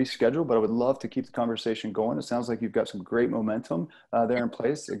 we can reschedule, but I would love to keep the conversation going. It sounds like you've got some great momentum there in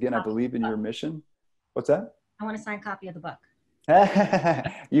place. Again, I believe in your mission. What's that? I want a signed copy of the book.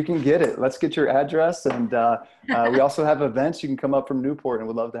 You can get it. Let's get your address. And we also have events. You can come up from Newport, and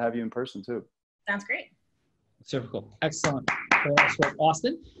we'd love to have you in person too. Sounds great. Super cool. Excellent. So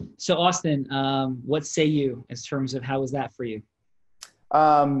Austin. So Austin, what say you in terms of how was that for you?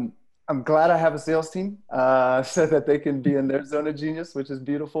 I'm glad I have a sales team so that they can be in their zone of genius, which is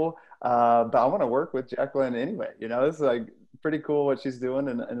beautiful. But I want to work with Jacqueline anyway. You know, it's like pretty cool what she's doing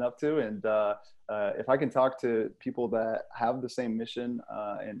and up to. And if I can talk to people that have the same mission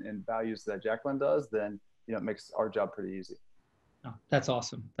and values that Jacqueline does, then, you know, it makes our job pretty easy. Oh, that's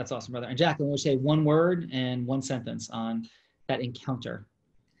awesome. That's awesome, brother. And Jacqueline, we'll say one word and one sentence on that encounter.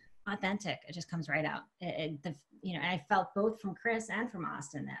 Authentic. It just comes right out. You know, I felt both from Chris and from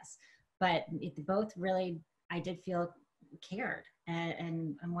Austin this, but both really, I did feel cared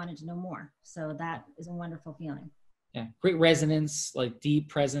and wanted to know more. So that is a wonderful feeling. Yeah, great resonance, like deep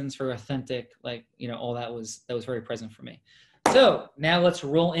presence, very authentic, like, you know, all that was very present for me. So now let's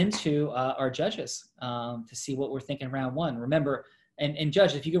roll into our judges to see what we're thinking round one. Remember, and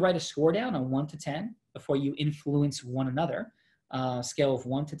judges, if you could write a score down on 1 to 10 before you influence one another, scale of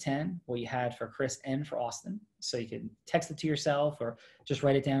 1 to 10, what you had for Chris and for Austin. So you can text it to yourself or just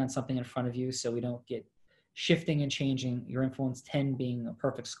write it down on something in front of you so we don't get shifting and changing your influence, 10 being a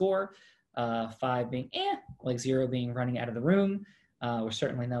perfect score, 5 being like 0 being running out of the room. We're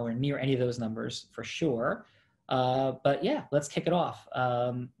certainly nowhere near any of those numbers for sure. But yeah, let's kick it off.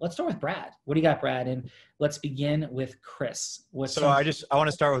 Let's start with Brad. What do you got, Brad? And let's begin with Chris. I want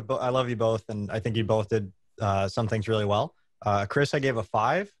to start with, I love you both. And I think you both did some things really well. Chris, I gave a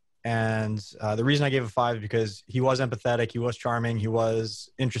 5. And the reason I gave a 5 is because he was empathetic. He was charming. He was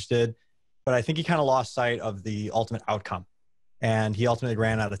interested, but I think he kind of lost sight of the ultimate outcome. And he ultimately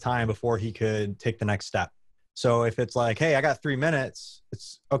ran out of time before he could take the next step. So if it's like, hey, I got 3 minutes,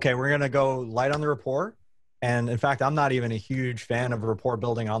 it's okay. We're going to go light on the rapport. And in fact, I'm not even a huge fan of rapport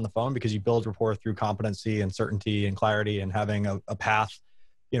building on the phone because you build rapport through competency and certainty and clarity and having a path.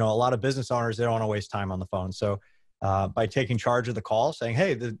 You know, a lot of business owners, they don't want to waste time on the phone. So by taking charge of the call, saying,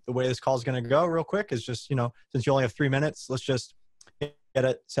 hey, the way this call is going to go real quick is just, you know, since you only have 3 minutes, let's just get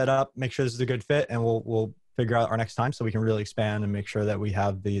it set up, make sure this is a good fit, and we'll figure out our next time so we can really expand and make sure that we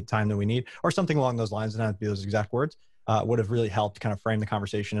have the time that we need, or something along those lines. And not be those exact words. Would have really helped kind of frame the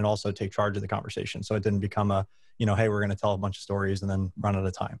conversation and also take charge of the conversation. So it didn't become a, you know, hey, we're going to tell a bunch of stories and then run out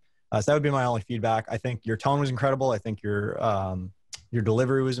of time. So that would be my only feedback. I think your tone was incredible. I think your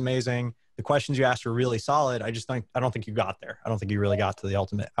delivery was amazing. The questions you asked were really solid. I don't think you got there. I don't think you really got to the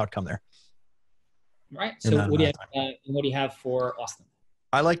ultimate outcome there. Right. So what do you have for Austin?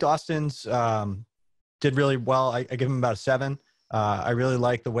 I liked Austin's, did really well. I give him about a 7. I really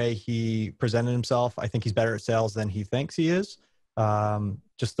like the way he presented himself. I think he's better at sales than he thinks he is.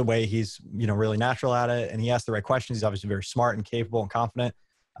 Just the way he's, you know, really natural at it. And he asked the right questions. He's obviously very smart and capable and confident.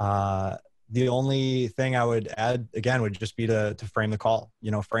 The only thing I would add, again, would just be to frame the call,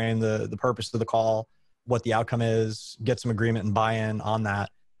 you know, frame the purpose of the call, what the outcome is, get some agreement and buy-in on that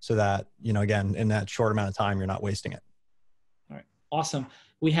so that, you know, again, in that short amount of time, you're not wasting it. All right. Awesome.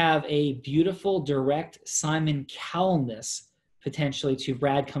 We have a beautiful, direct Simon Cowellness potentially to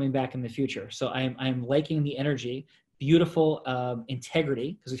Brad coming back in the future. So I'm liking the energy, beautiful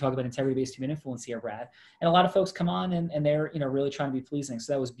integrity, because we talk about integrity-based human influence here, Brad. And a lot of folks come on and they're, you know, really trying to be pleasing.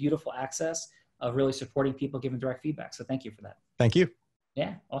 So that was beautiful access of really supporting people, giving direct feedback. So thank you for that. Thank you.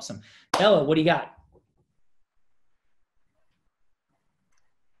 Yeah, awesome. Bella, what do you got?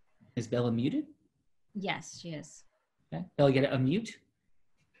 Is Bella muted? Yes, she is. Okay. Bella, get it unmute.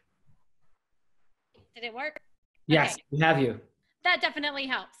 Did it work? Yes, Okay. we have you. That definitely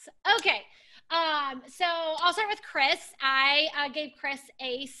helps. Okay. So I'll start with Chris. I gave Chris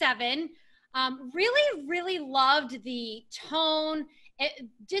a 7. Really, really loved the tone.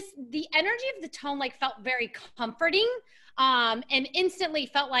 Just the energy of the tone like felt very comforting, and instantly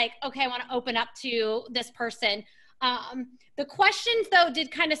felt like, okay, I want to open up to this person. The questions though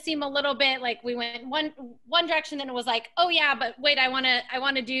did kind of seem a little bit like we went one direction, then it was like, oh yeah, but wait, I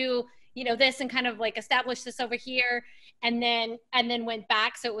want to do, you know, this and kind of like establish this over here, and then went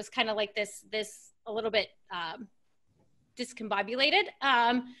back. So it was kind of like this a little bit discombobulated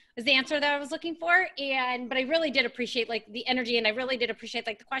was the answer that I was looking for. But I really did appreciate like the energy, and I really did appreciate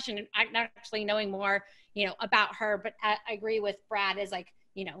like the question and actually knowing more, you know, about her. But I agree with Brad, is like,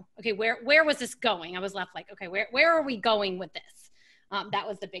 you know, okay, where was this going? I was left like, okay, where are we going with this? That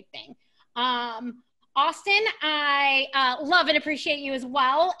was the big thing. Austin, I love and appreciate you as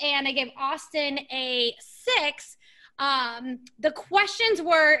well. And I gave Austin a 6. The questions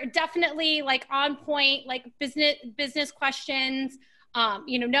were definitely like on point, like business questions,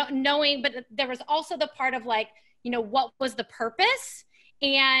 you know, knowing, but there was also the part of like, you know, what was the purpose?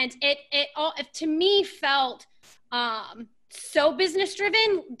 And it all, to me, felt so business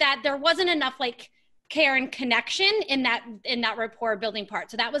driven that there wasn't enough like care and connection in that rapport building part.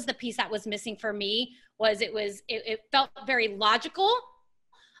 So that was the piece that was missing for me. It felt very logical.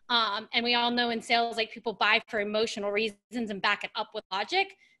 And we all know in sales, like people buy for emotional reasons and back it up with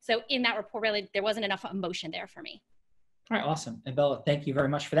logic. So in that rapport, really, there wasn't enough emotion there for me. All right, awesome. And Bella, thank you very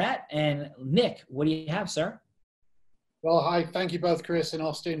much for that. And Nick, what do you have, sir? Well, hi, thank you both, Chris and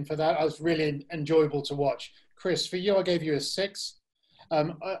Austin, for that. It was really enjoyable to watch. Chris, for you, I gave you a 6.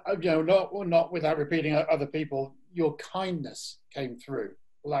 You know, not without repeating other people, your kindness came through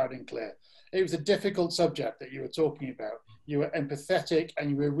loud and clear. It was a difficult subject that you were talking about. You were empathetic and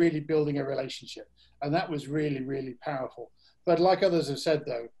you were really building a relationship. And that was really, really powerful. But like others have said,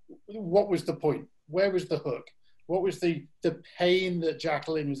 though, what was the point? Where was the hook? What was the pain that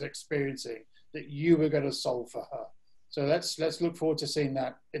Jacqueline was experiencing that you were going to solve for her? So let's look forward to seeing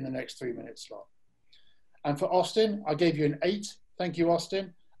that in the next 3-minute slot. And for Austin, I gave you an 8. Thank you,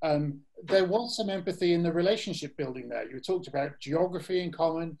 Austin. There was some empathy in the relationship building there. You talked about geography in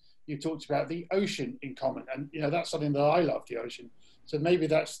common. You talked about the ocean in common. And, you know, that's something that I love, the ocean. So maybe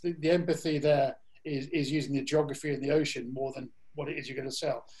that's the empathy there is using the geography and the ocean more than what it is you're going to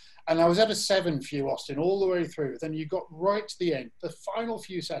sell. And I was at a 7 for you, Austin, all the way through. Then you got right to the end, the final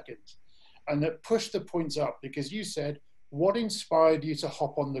few seconds, and that pushed the points up because you said, what inspired you to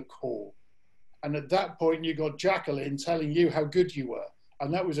hop on the call? And at that point, you got Jacqueline telling you how good you were.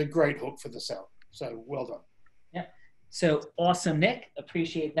 And that was a great hook for the sell. So well done. Yeah. So awesome, Nick.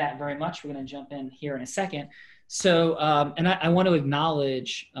 Appreciate that very much. We're going to jump in here in a second. So, and I want to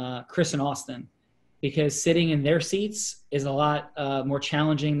acknowledge Chris and Austin, because sitting in their seats is a lot more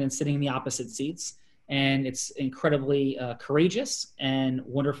challenging than sitting in the opposite seats. And it's incredibly courageous and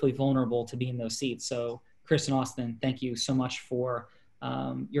wonderfully vulnerable to be in those seats. So Chris and Austin, thank you so much for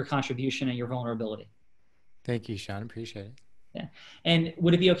your contribution and your vulnerability. Thank you, Sean. Appreciate it. Yeah. And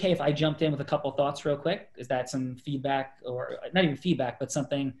would it be okay if I jumped in with a couple of thoughts real quick? Is that some feedback, or not even feedback, but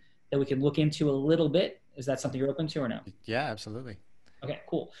something that we can look into a little bit? Is that something you're open to or no? Yeah, absolutely. Okay,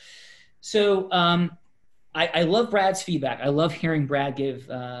 cool. So I love Brad's feedback. I love hearing Brad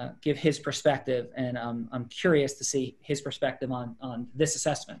give his perspective, and I'm curious to see his perspective on this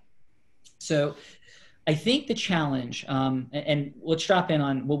assessment. So I think the challenge, and let's drop in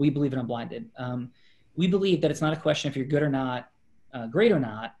on what we believe in Unblinded. We believe that it's not a question if you're good or not, great or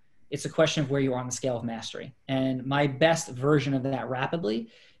not. It's a question of where you are on the scale of mastery. And my best version of that rapidly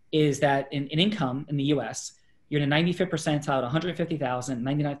is that in income in the US, you're in the 95th percentile at 150,000,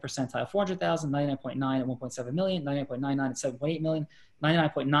 99th percentile 400,000, 99.9 at 1.7 million, 99.99 at 7.8 million,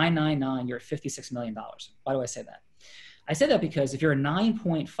 99.999, you're at $56 million. Why do I say that? I say that because if you're a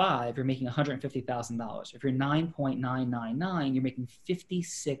 9.5, you're making $150,000. If you're 9.999, you're making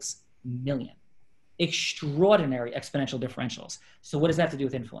 56 million. Extraordinary exponential differentials. So what does that have to do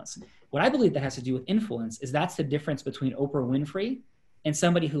with influence? What I believe that has to do with influence is that's the difference between Oprah Winfrey and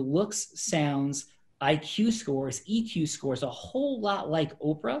somebody who looks, sounds, IQ scores, EQ scores a whole lot like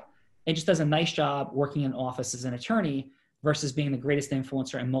Oprah and just does a nice job working in office as an attorney versus being the greatest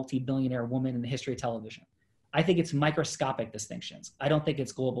influencer and multi-billionaire woman in the history of television. I think it's microscopic distinctions. I don't think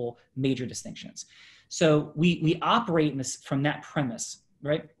it's global major distinctions. So we operate in this from that premise,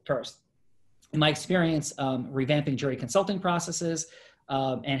 right? First, in my experience, revamping jury consulting processes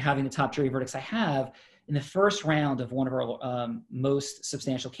and having the top jury verdicts I have, in the first round of one of our most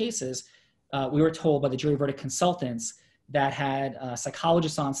substantial cases, we were told by the jury verdict consultants that had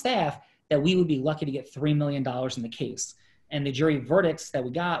psychologists on staff that we would be lucky to get $3 million in the case. And the jury verdicts that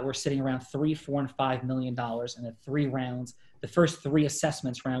we got were sitting around $3, $4, and $5 million in the 3 rounds, the first 3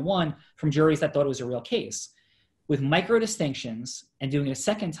 assessments, round 1, from juries that thought it was a real case. With micro distinctions and doing it a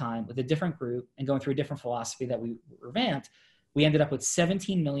second time with a different group and going through a different philosophy that we revamped, we ended up with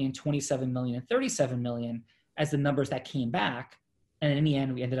 17 million, 27 million, and 37 million as the numbers that came back. And in the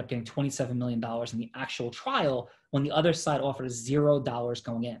end, we ended up getting $27 million in the actual trial when the other side offered us $0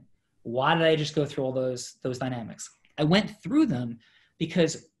 going in. Why did I just go through all those dynamics? I went through them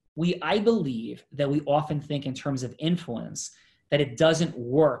because I believe that we often think in terms of influence that it doesn't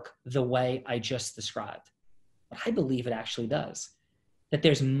work the way I just described. But I believe it actually does. That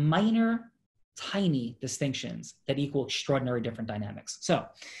there's minor, tiny distinctions that equal extraordinary different dynamics. So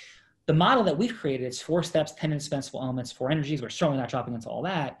the model that we've created, it's 4 steps, 10 indispensable elements, 4 energies. We're certainly not dropping into all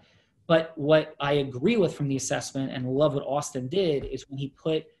that. But what I agree with from the assessment and love what Austin did is when he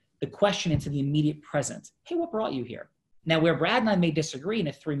put the question into the immediate present. Hey, what brought you here? Now, where Brad and I may disagree in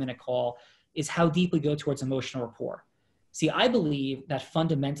a 3-minute call is how deep we go towards emotional rapport. See, I believe that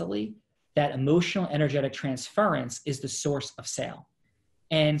fundamentally, that emotional energetic transference is the source of sale.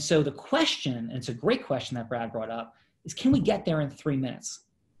 And so the question, and it's a great question that Brad brought up, is can we get there in 3 minutes?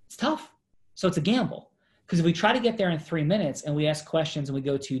 It's tough. So it's a gamble. Because if we try to get there in 3 minutes and we ask questions and we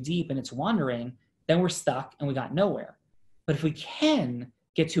go too deep and it's wandering, then we're stuck and we got nowhere. But if we can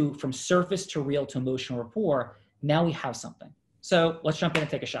get from surface to real to emotional rapport, now we have something. So let's jump in and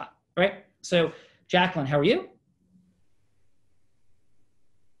take a shot, right? So Jacqueline, how are you?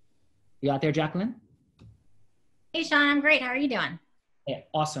 You out there, Jacqueline? Hey, Sean, I'm great. How are you doing? Yeah,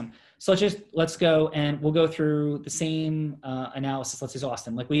 awesome. So let's go and we'll go through the same analysis. Let's use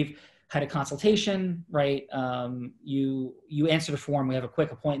Austin. Like we've had a consultation, right? You answer the form. We have a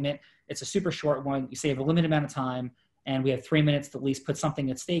quick appointment. It's a super short one. You save a limited amount of time and we have 3 minutes to at least put something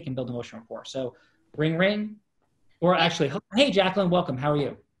at stake and build emotional rapport. So ring, ring. Or actually, hey, Jacqueline, welcome. How are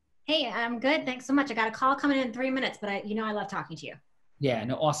you? Hey, I'm good. Thanks so much. I got a call coming in 3 minutes, but I love talking to you. Yeah,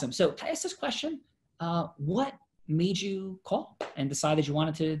 no, awesome. So can I ask this question? What made you call and decided you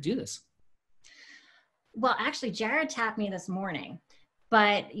wanted to do this? Well, actually, Jared tapped me this morning,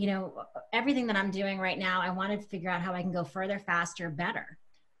 but everything that I'm doing right now, I wanted to figure out how I can go further, faster, better.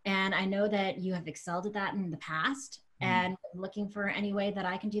 And I know that you have excelled at that in the past and looking for any way that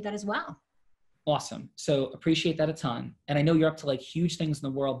I can do that as well. Awesome. So appreciate that a ton. And I know you're up to like huge things in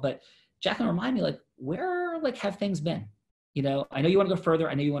the world, but Jacqueline, remind me, like, where have things been? I know you want to go further.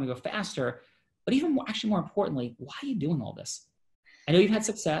 I know you want to go faster, but even more importantly, why are you doing all this? I know you've had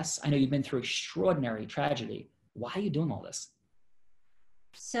success. I know you've been through extraordinary tragedy. Why are you doing all this?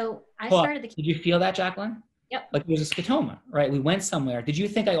 So I started Did you feel that, Jacqueline? Yep. Like there was a scotoma, right? We went somewhere. Did you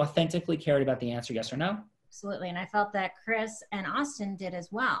think I authentically cared about the answer, yes or no? Absolutely. And I felt that Chris and Austin did as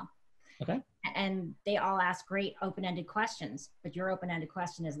well. Okay. And they all asked great open-ended questions, but your open-ended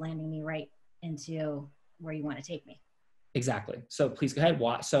question is landing me right into where you want to take me. Exactly. So please go ahead.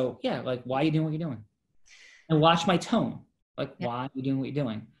 Why are you doing what you're doing? And watch my tone. Why are you doing what you're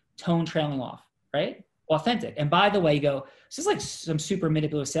doing? Tone trailing off, right? Authentic. And by the way, you go, this is like some super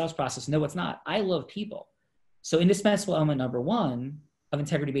manipulative sales process. No, it's not. I love people. So indispensable element number 1 of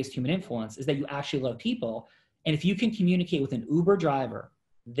integrity-based human influence is that you actually love people. And if you can communicate with an Uber driver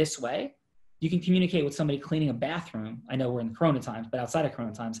this way, you can communicate with somebody cleaning a bathroom. I know we're in the Corona times, but outside of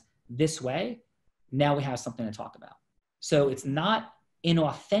Corona times, this way, now we have something to talk about. So it's not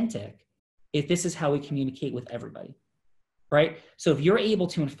inauthentic if this is how we communicate with everybody, right? So if you're able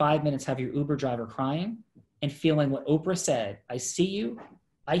to, in 5 minutes, have your Uber driver crying and feeling what Oprah said, I see you,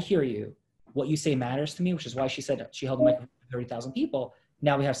 I hear you, what you say matters to me, which is why she said she held the microphone for 30,000 people.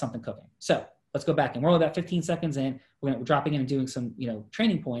 Now we have something cooking. So let's go back and we're only about 15 seconds in. We're dropping in and doing some,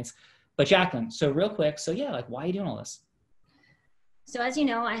 training points. But Jacqueline, so real quick. So yeah, why are you doing all this? So as you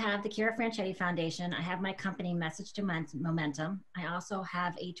know, I have the Kira Franchetti Foundation. I have my company Message to Momentum. I also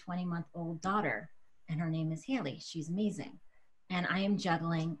have a 20-month-old daughter and her name is Haley. She's amazing. And I am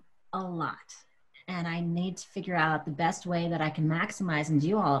juggling a lot. And I need to figure out the best way that I can maximize and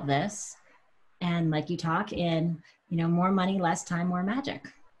do all of this. And like you talk in, more money, less time, more magic.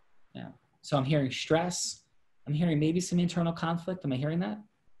 Yeah. So I'm hearing stress. I'm hearing maybe some internal conflict. Am I hearing that?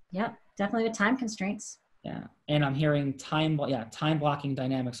 Yep. Definitely with time constraints. Yeah. And I'm hearing time blocking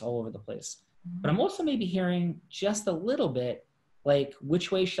dynamics all over the place. Mm-hmm. But I'm also maybe hearing just a little bit like,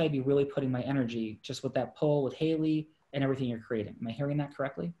 which way should I be really putting my energy just with that pull with Haley and everything you're creating? Am I hearing that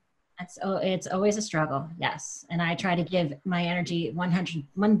correctly? It's always a struggle. Yes. And I try to give my energy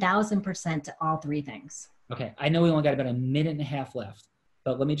 1,000% to all 3 things. Okay. I know we only got about a minute and a half left,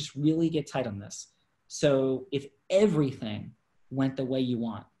 but let me just really get tight on this. So if everything went the way you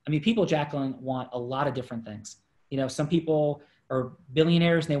want, I mean, people, Jacqueline, want a lot of different things. You know, some people are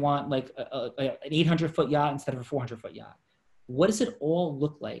billionaires and they want like an 800-foot yacht instead of a 400-foot yacht. What does it all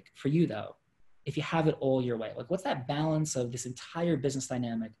look like for you though, if you have it all your way? Like, what's that balance of this entire business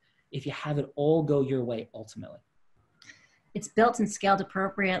dynamic if you have it all go your way ultimately? It's built and scaled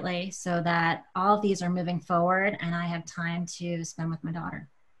appropriately so that all of these are moving forward and I have time to spend with my daughter.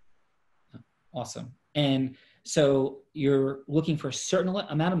 Awesome. And so you're looking for a certain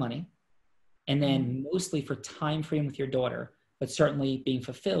amount of money and then mostly for time freedom with your daughter, but certainly being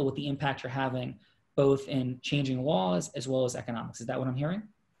fulfilled with the impact you're having both in changing laws as well as economics. Is that what I'm hearing?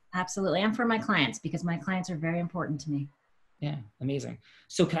 Absolutely. And for my clients, because my clients are very important to me. Yeah, amazing.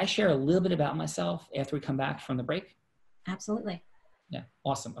 So can I share a little bit about myself after we come back from the break? Absolutely. Yeah,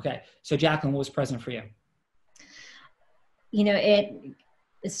 awesome. Okay. So Jacqueline, what was present for you? You know,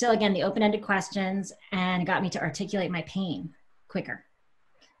 it's still, again, the open-ended questions, and got me to articulate my pain quicker.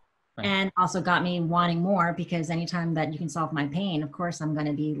 Right. And also got me wanting more, because anytime that you can solve my pain, of course, I'm going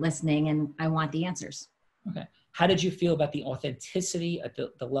to be listening and I want the answers. Okay. How did you feel about the authenticity at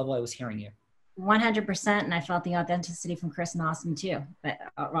the level I was hearing you? 100%. And I felt the authenticity from Chris and Austin too, but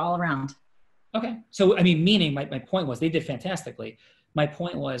all around. Okay. So, I mean, meaning my point was they did fantastically. My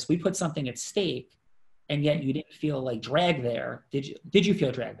point was we put something at stake and yet you didn't feel like drag there. Did you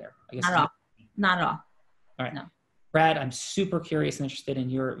feel drag there? I guess not at all. Not at all. All right. No. Brad, I'm super curious and interested in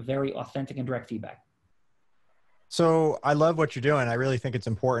your very authentic and direct feedback. So I love what you're doing. I really think it's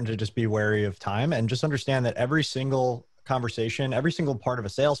important to just be wary of time and just understand that every single conversation, every single part of a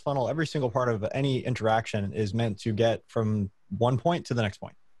sales funnel, every single part of any interaction is meant to get from one point to the next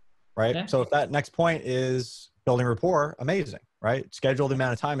point, right? Yeah. So if that next point is building rapport, amazing, right? Schedule the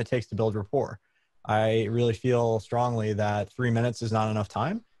amount of time it takes to build rapport. I really feel strongly that 3 minutes is not enough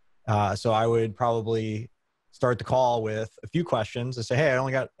time. So I would probably start the call with a few questions and say, hey,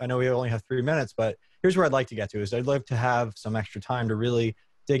 I know we only have 3 minutes, but here's where I'd like to get to is I'd like to have some extra time to really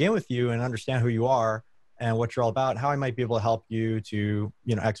dig in with you and understand who you are and what you're all about, how I might be able to help you to,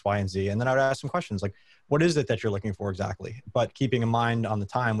 X, Y, and Z. And then I would ask some questions like, what is it that you're looking for exactly? But keeping in mind on the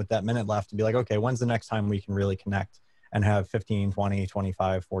time with that minute left to be like, okay, when's the next time we can really connect and have 15, 20,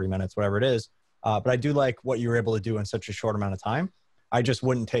 25, 40 minutes, whatever it is. But I do like what you were able to do in such a short amount of time. I just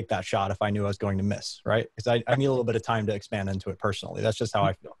wouldn't take that shot if I knew I was going to miss, right? Because I need a little bit of time to expand into it personally. That's just how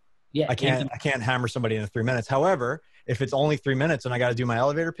I feel. Yeah, I can't hammer somebody into 3 minutes. However, if it's only 3 minutes and I got to do my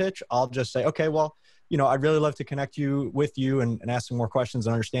elevator pitch, I'll just say, okay, well, I'd really love to connect with you and ask some more questions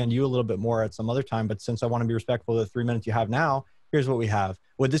and understand you a little bit more at some other time. But since I want to be respectful of the 3 minutes you have now, here's what we have.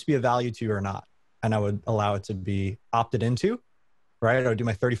 Would this be of value to you or not? And I would allow it to be opted into, right? I would do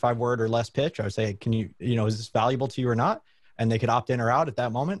my 35-word or less pitch. I would say, can you, is this valuable to you or not? And they could opt in or out at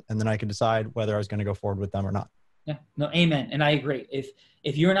that moment. And then I could decide whether I was going to go forward with them or not. Yeah, no, amen. And I agree.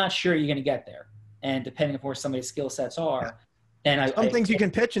 If you're not sure you're going to get there, and depending on where somebody's skill sets are, then some things you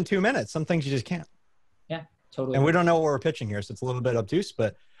can pitch in 2 minutes. Some things you just can't. Yeah, totally. And we don't know what we're pitching here, so it's a little bit obtuse.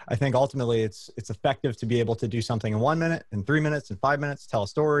 But I think ultimately it's effective to be able to do something in 1 minute, in 3 minutes, in 5 minutes, tell a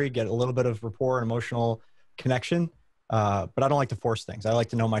story, get a little bit of rapport and emotional connection. But I don't like to force things. I like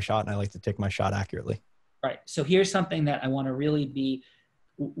to know my shot, and I like to take my shot accurately. Right. So here's something that I want to really be.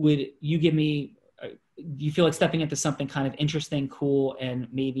 Would you give me? Do you feel like stepping into something kind of interesting, cool, and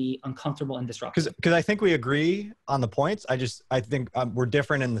maybe uncomfortable and disruptive? Because I think we agree on the points. I think we're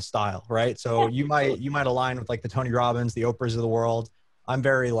different in the style, right? So you might align with like the Tony Robbins, the Oprahs of the world. I'm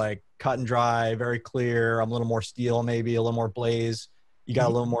very like cut and dry, very clear. I'm a little more steel, maybe a little more blaze. You got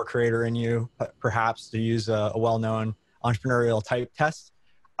a little more creator in you, perhaps, to use a well-known entrepreneurial type test.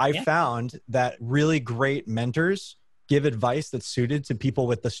 I found that really great mentors give advice that's suited to people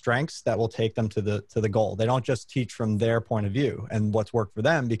with the strengths that will take them to the goal. They don't just teach from their point of view and what's worked for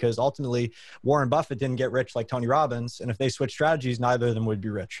them, because ultimately Warren Buffett didn't get rich like Tony Robbins. And if they switch strategies, neither of them would be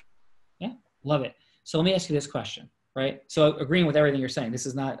rich. Yeah, love it. So let me ask you this question, right? So agreeing with everything you're saying, this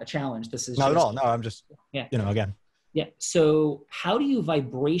is not a challenge. This is not at all. No, I'm just, again. Yeah. So how do you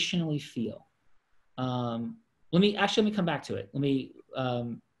vibrationally feel? Let me come back to it.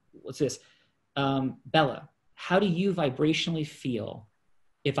 What's this? Bella, how do you vibrationally feel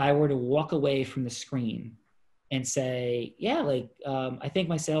if I were to walk away from the screen and say, I think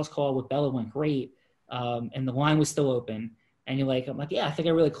my sales call with Bella went great, and the line was still open, and I'm like, yeah, I think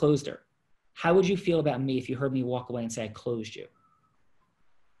I really closed her. How would you feel about me if you heard me walk away and say I closed you?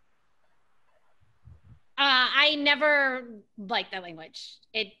 I never like that language.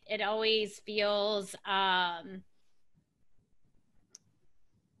 It always feels as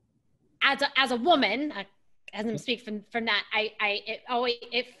a woman, as I'm speaking from that,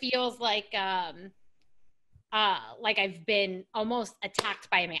 it feels like like I've been almost attacked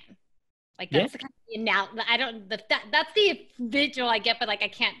by a man. Like that's the kind of now I don't that's the visual I get, but like I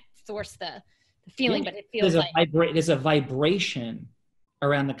can't source the feeling, but it feels there's a vibration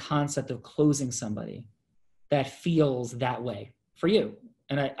around the concept of closing somebody that feels that way for you.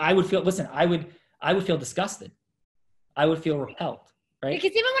 And I would feel, listen, I would feel disgusted. I would feel repelled, right?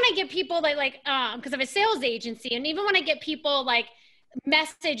 Because even when I get people because I have a sales agency, and even when I get people like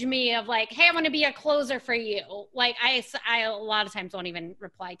message me of like, hey, I want to be a closer for you. Like I a lot of times don't even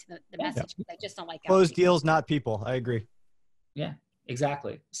reply to the message because I just don't like close deals, not people. I agree. Yeah,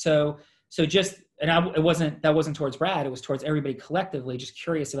 exactly. So just, and that wasn't towards Brad. It was towards everybody collectively, just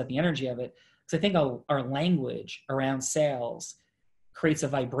curious about the energy of it. Because I think our language around sales creates a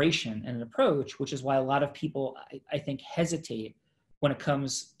vibration and an approach, which is why a lot of people, I think, hesitate when it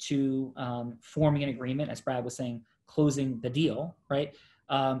comes to forming an agreement, as Brad was saying, closing the deal, right?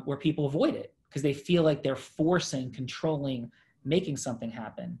 Where people avoid it because they feel like they're forcing, controlling, making something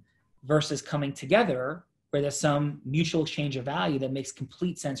happen versus coming together where there's some mutual exchange of value that makes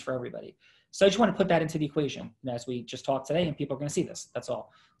complete sense for everybody. So I just want to put that into the equation as we just talked today, and people are going to see this. That's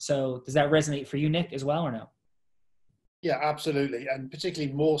all. So does that resonate for you, Nick, as well, or no? Yeah, absolutely. And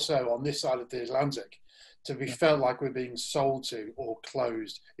particularly more so on this side of the Atlantic, to be felt like we're being sold to or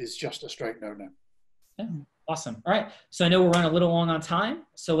closed is just a straight no-no. Yeah. Awesome. All right. So I know we're running a little long on time,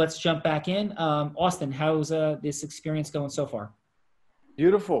 so let's jump back in. Austin, how's this experience going so far?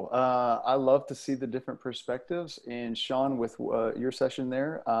 Beautiful. I love to see the different perspectives. And Sean, with your session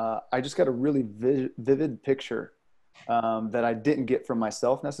there, I just got a really vivid picture that I didn't get from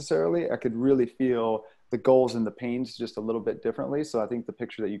myself necessarily. I could really feel the goals and the pains just a little bit differently. So I think the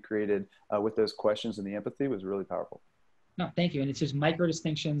picture that you created with those questions and the empathy was really powerful. No, thank you. And it's just micro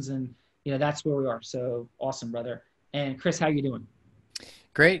distinctions, and that's where we are. So awesome, brother. And Chris, how you doing?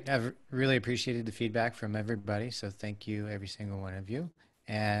 Great. I've really appreciated the feedback from everybody. So thank you, every single one of you.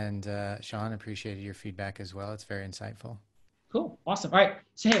 And Sean, appreciated your feedback as well. It's very insightful. Cool. Awesome. All right.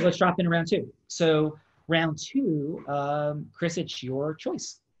 So hey, let's drop into round two. So round two, Chris, it's your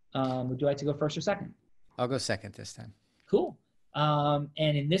choice. Would you like to go first or second? I'll go second this time. Cool. And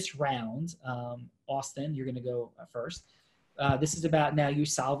in this round, Austin, you're going to go first. This is about now you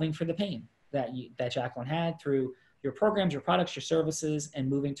solving for the pain that Jacqueline had through your programs, your products, your services, and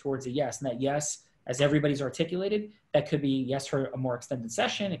moving towards a yes. And that yes, as everybody's articulated, that could be yes for a more extended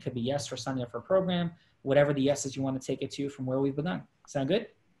session. It could be yes for signing up for a program, whatever the yeses you want to take it to from where we've begun. Sound good?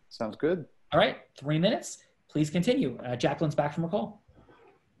 Sounds good. All right, 3 minutes. Please continue. Jacqueline's back from her call.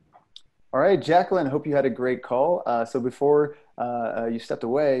 All right, Jacqueline, hope you had a great call. So before you stepped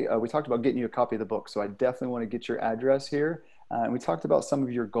away, we talked about getting you a copy of the book. So I definitely want to get your address here. And we talked about some of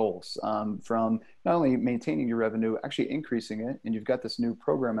your goals from not only maintaining your revenue, actually increasing it. And you've got this new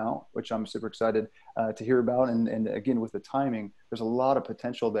program out, which I'm super excited to hear about. And again, with the timing, there's a lot of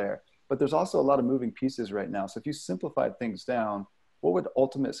potential there. But there's also a lot of moving pieces right now. So if you simplified things down, what would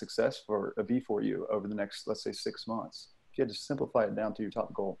ultimate success be for you over the next, let's say, 6 months? If you had to simplify it down to your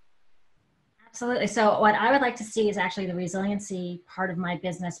top goal. Absolutely. So what I would like to see is actually the resiliency part of my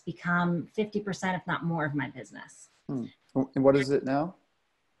business become 50%, if not more, of my business. And what is it now?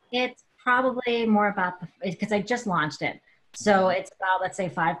 It's probably more about because I just launched it. So it's about, let's say,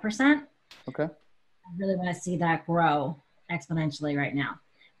 5%. Okay. I really want to see that grow exponentially right now.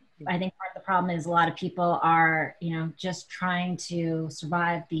 I think part of the problem is a lot of people are, just trying to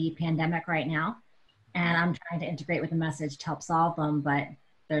survive the pandemic right now. And I'm trying to integrate with the message to help solve them, but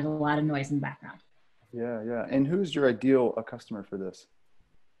there's a lot of noise in the background. Yeah. And who's your ideal customer for this?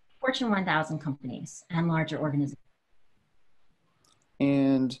 Fortune 1000 companies and larger organizations.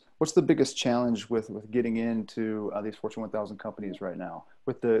 And what's the biggest challenge with getting into these Fortune 1000 companies right now?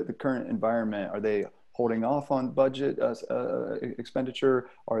 With the current environment, are they holding off on budget expenditure?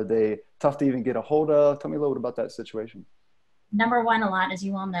 Are they tough to even get a hold of? Tell me a little bit about that situation. Number one, a lot, as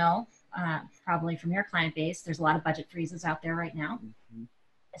you all know, probably from your client base, there's a lot of budget freezes out there right now. Mm-hmm.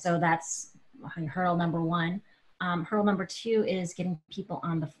 So that's hurdle number one. Hurdle number two is getting people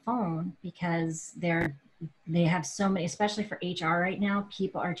on the phone because they have so many, especially for HR right now,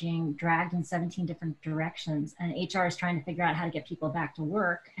 people are being dragged in 17 different directions, and HR is trying to figure out how to get people back to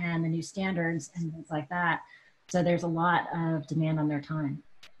work and the new standards and things like that. So there's a lot of demand on their time.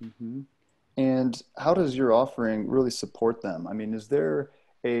 Mm-hmm. And how does your offering really support them? I mean, is there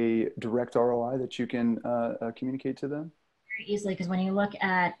a direct ROI that you can communicate to them? Very easily, because when you look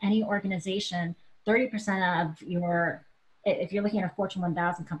at any organization, 30% of if you're looking at a Fortune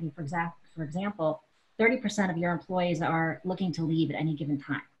 1000 company, for example, 30% of your employees are looking to leave at any given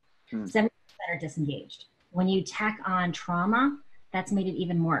time. 70% are disengaged. When you tack on trauma, that's made it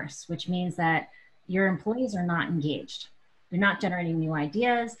even worse, which means that, your employees are not engaged. They're not generating new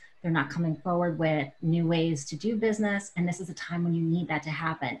ideas. They're not coming forward with new ways to do business. And this is a time when you need that to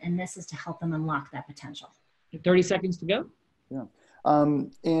happen. And this is to help them unlock that potential. 30 seconds to go. Yeah.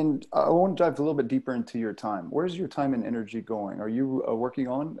 And I want to dive a little bit deeper into your time. Where's your time and energy going? Are you working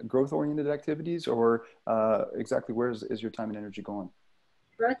on growth-oriented activities, or exactly where is your time and energy going?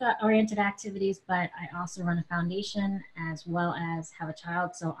 Growth-oriented activities, but I also run a foundation as well as have a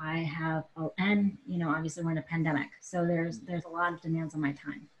child. So I have, and obviously we're in a pandemic, so there's a lot of demands on my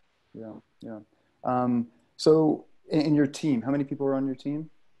time. Yeah, yeah. So in your team, how many people are on your team?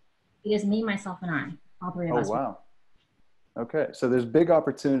 It is me, myself, and I. All three of us. Oh, wow. Okay, so there's big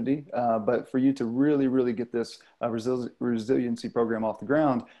opportunity, but for you to really, really get this resiliency program off the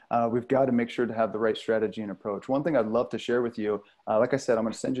ground, we've got to make sure to have the right strategy and approach. One thing I'd love to share with you, like I said, I'm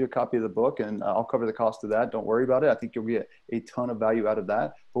going to send you a copy of the book, and I'll cover the cost of that. Don't worry about it. I think you'll get a ton of value out of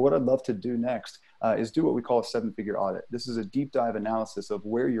that. But what I'd love to do next is do what we call a 7-figure audit. This is a deep dive analysis of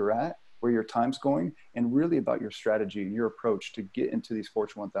where you're at, where your time's going, and really about your strategy and your approach to get into these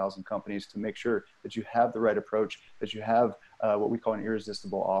Fortune 1000 companies, to make sure that you have the right approach, that you have what we call an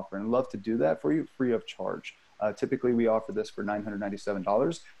irresistible offer. And I'd love to do that for you free of charge. Typically, we offer this for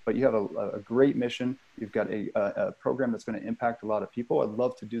 $997, but you have a great mission. You've got a program that's going to impact a lot of people. I'd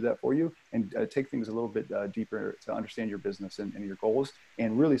love to do that for you and take things a little bit deeper to understand your business and your goals,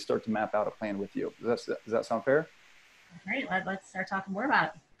 and really start to map out a plan with you. Does that sound fair? Great. Let's start talking more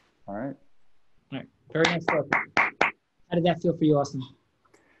about it. All right. All right. Very nice stuff. How did that feel for you, Austin?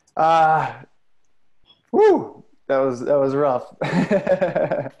 Whew, that was rough.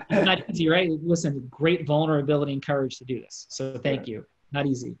 It's not easy, right? Listen, great vulnerability and courage to do this. So thank you. Not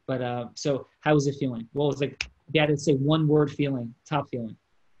easy. But so how was it feeling? What was, like, if you had to say one word feeling, top feeling?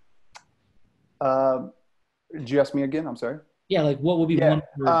 Did you ask me again? I'm sorry. Yeah, like what would be one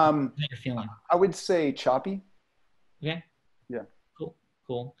word that you're feeling? I would say choppy. Okay. Yeah.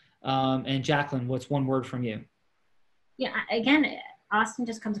 Cool. And Jacqueline, what's one word from you? Yeah, again, Austin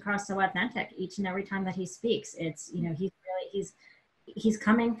just comes across so authentic each and every time that he speaks. It's, he's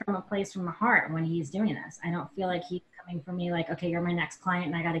coming from a place from the heart when he's doing this. I don't feel like he's coming from me like, okay, you're my next client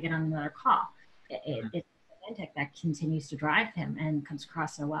and I got to get on another call. It's authentic that continues to drive him and comes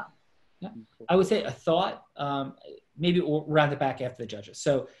across so well. Yeah. I would say a thought, maybe we'll round it back after the judges.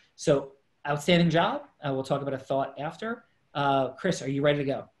 So outstanding job. We'll talk about a thought after. Chris, are you ready to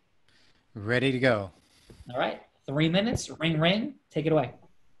go? Ready to go. All right. 3 minutes. Ring, ring. Take it away.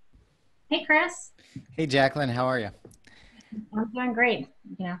 Hey, Chris. Hey, Jacqueline. How are you? I'm doing great.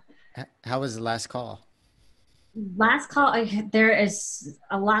 How was the last call? Last call, there is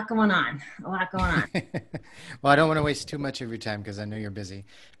a lot going on. Well, I don't want to waste too much of your time because I know you're busy.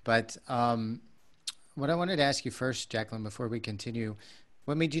 But what I wanted to ask you first, Jacqueline, before we continue,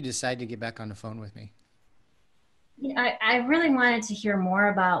 what made you decide to get back on the phone with me? I really wanted to hear more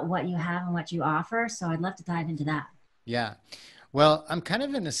about what you have and what you offer, so I'd love to dive into that. Yeah. Well, I'm kind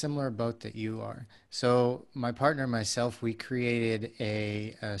of in a similar boat that you are. So my partner and myself, we created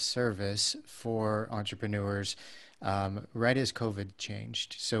a service for entrepreneurs right as COVID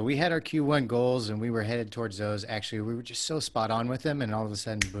changed. So we had our Q1 goals and we were headed towards those. Actually, we were just so spot on with them, and all of a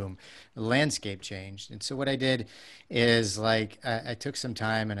sudden, boom, the landscape changed. And so what I did is, like, I took some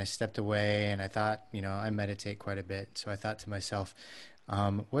time and I stepped away, and I thought, I meditate quite a bit. So I thought to myself,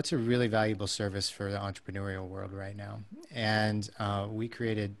 what's a really valuable service for the entrepreneurial world right now? And we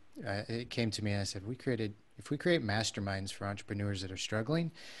created, it came to me and I said, if we create masterminds for entrepreneurs that are struggling,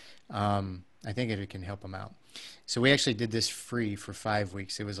 I think it can help them out. So we actually did this free for 5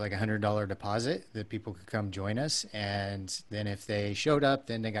 weeks. It was like $100 deposit that people could come join us. And then if they showed up,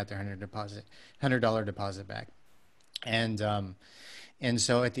 then they got their $100 deposit back. And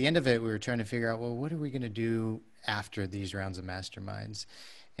so at the end of it, we were trying to figure out, well, what are we going to do after these rounds of masterminds?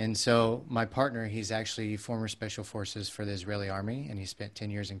 And so my partner, he's actually former special forces for the Israeli army, and he spent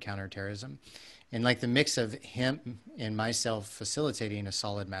 10 years in counterterrorism. And like the mix of him and myself facilitating a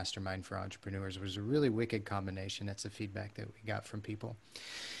solid mastermind for entrepreneurs was a really wicked combination. That's the feedback that we got from people.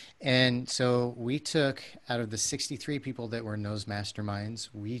 And so we took, out of the 63 people that were in those masterminds,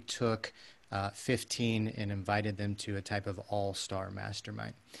 we took 15 and invited them to a type of all-star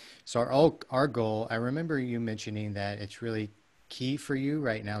mastermind. So our goal, I remember you mentioning that it's really key for you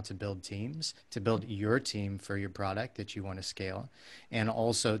right now to build teams, to build your team for your product that you want to scale, and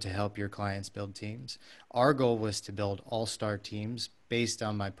also to help your clients build teams. Our goal was to build all-star teams based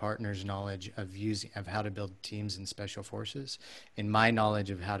on my partner's knowledge of how to build teams in special forces and my knowledge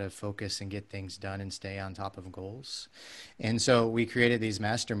of how to focus and get things done and stay on top of goals. And so we created these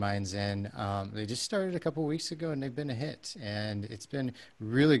masterminds, and they just started a couple weeks ago, and they've been a hit. And it's been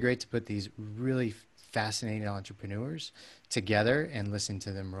really great to put these really fascinating entrepreneurs together and listen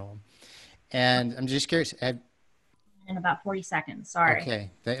to them roll. And I'm just curious. In about 40 seconds. Sorry. Okay.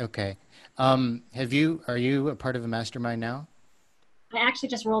 Okay. Are you a part of a mastermind now? I actually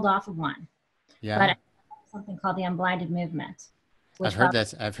just rolled off of one. Yeah. But I have something called the Unblinded Movement. I've heard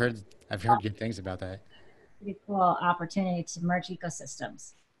that. I've heard good things about that. Pretty cool opportunity to merge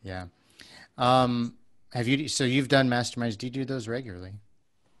ecosystems. Yeah. So you've done masterminds. Do you do those regularly?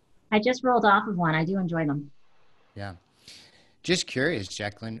 I just rolled off of one. I do enjoy them. Yeah. Just curious,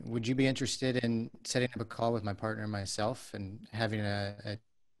 Jacqueline, would you be interested in setting up a call with my partner and myself and having a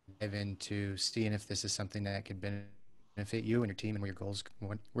dive into seeing if this is something that could benefit you and your team and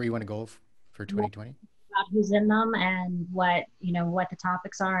where you want to go for 2020? About who's in them and what the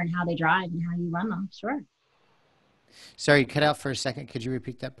topics are and how they drive and how you run them. Sure. Sorry, you cut out for a second. Could you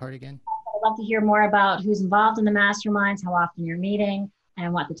repeat that part again? I'd love to hear more about who's involved in the masterminds, how often you're meeting,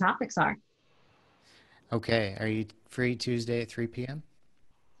 and what the topics are. Okay. Are you free Tuesday at 3 p.m.?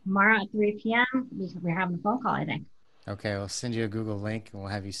 Tomorrow at 3 p.m., we're having a phone call, I think. Okay. We'll send you a Google link and we'll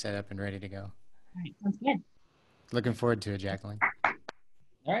have you set up and ready to go. All right. Sounds good. Looking forward to it, Jacqueline. All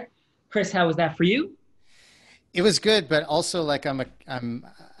right. Chris, how was that for you? It was good, but also like I'm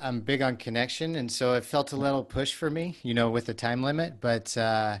big on connection. And so it felt a little push for me, with the time limit, but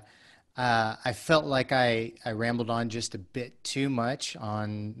I felt like I rambled on just a bit too much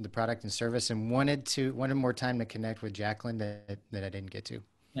on the product and service and wanted more time to connect with Jacqueline that I didn't get to.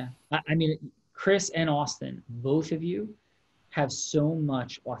 Yeah. I mean, Chris and Austin, both of you have so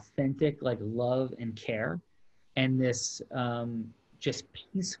much authentic love and care and this just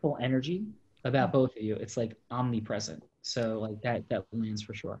peaceful energy about both of you. It's like omnipresent. So that lands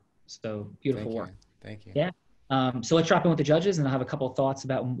for sure. So beautiful work. Thank you. Yeah. So let's drop in with the judges, and I'll have a couple of thoughts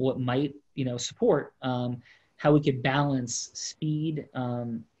about what might, support how we could balance speed,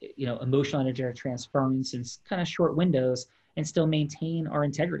 emotional energetic transference in kind of short windows and still maintain our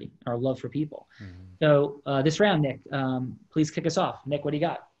integrity, our love for people. Mm-hmm. So this round, Nick, please kick us off. Nick, what do you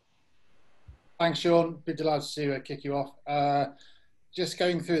got? Thanks, Sean. Be delighted to kick you off. Just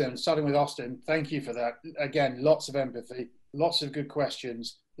going through them, starting with Austin. Thank you for that. Again, lots of empathy, lots of good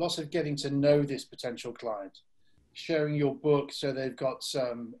questions, lots of getting to know this potential client. Sharing your book so they've got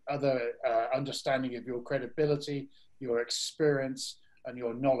some other understanding of your credibility, your experience, and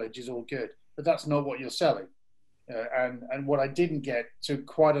your knowledge is all good. But that's not what you're selling. And what I didn't get to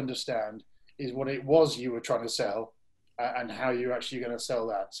quite understand is what it was you were trying to sell and how you're actually going to sell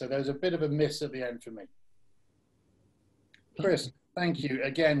that. So there's a bit of a miss at the end for me. Chris, thank you.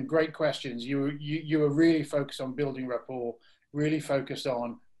 Again, great questions. You were really focused on building rapport, really focused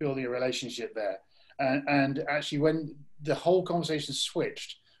on building a relationship there. And actually, when the whole conversation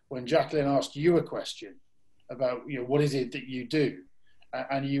switched, when Jacqueline asked you a question about, what is it that you do?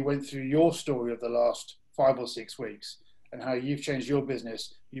 And you went through your story of the last 5 or 6 weeks and how you've changed your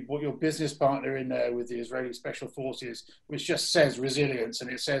business. You brought your business partner in there with the Israeli Special Forces, which just says resilience and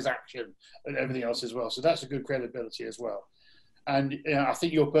it says action and everything else as well. So that's a good credibility as well. And I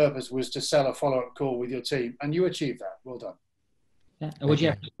think your purpose was to sell a follow-up call with your team, and you achieved that. Well done. Yeah. And what'd you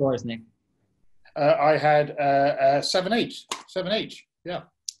have for scores, Nick? I had 7H. 7H. Yeah. All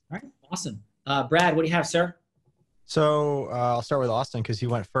right. Awesome. Brad, what do you have, sir? So I'll start with Austin because he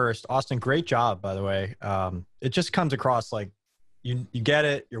went first. Austin, great job, by the way. It just comes across like you get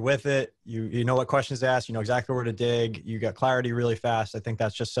it, you're with it, you know what questions to ask, you know exactly where to dig, you got clarity really fast. I think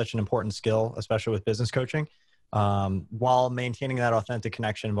that's just such an important skill, especially with business coaching, while maintaining that authentic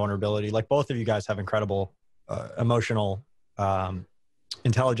connection and vulnerability. Like both of you guys have incredible emotional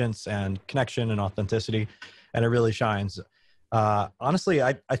intelligence and connection and authenticity, and it really shines. Honestly,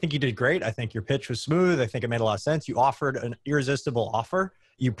 I think you did great. I think your pitch was smooth. I think it made a lot of sense. You offered an irresistible offer.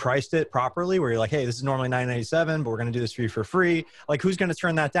 You priced it properly where you're like, hey, this is normally $9.97, but we're going to do this for you for free. Like, who's going to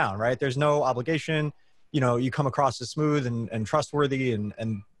turn that down, right? There's no obligation. You come across as smooth and trustworthy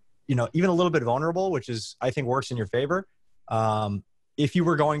and even a little bit vulnerable, which is, I think, works in your favor. If you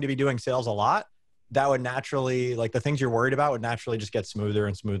were going to be doing sales a lot, that would naturally, like the things you're worried about would naturally just get smoother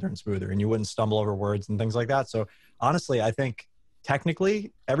and smoother and smoother, and you wouldn't stumble over words and things like that. So honestly, I think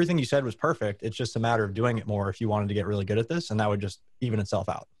technically everything you said was perfect. It's just a matter of doing it more if you wanted to get really good at this, and that would just even itself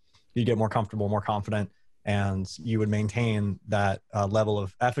out. You'd get more comfortable, more confident, and you would maintain that level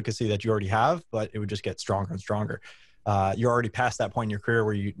of efficacy that you already have, but it would just get stronger and stronger. You're already past that point in your career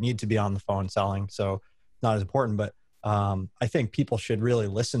where you need to be on the phone selling, so not as important. But I think people should really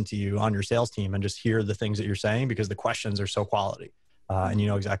listen to you on your sales team and just hear the things that you're saying, because the questions are so quality, and you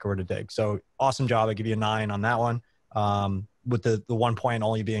know exactly where to dig. So awesome job. I give you a 9 on that one. With the 1 point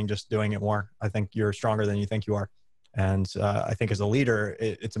only being just doing it more. I think you're stronger than you think you are. And I think as a leader,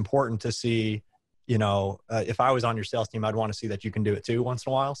 it's important to see, you know, if I was on your sales team, I'd want to see that you can do it too once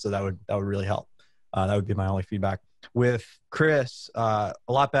in a while. So that would really help. That would be my only feedback. With Chris, a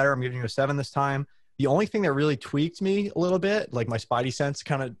lot better. I'm giving you a 7 this time. The only thing that really tweaked me a little bit, like my spidey sense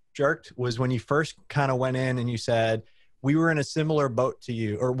kind of jerked, was when you first kind of went in and you said, we were in a similar boat to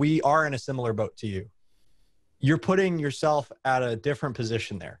you, or we are in a similar boat to you. You're putting yourself at a different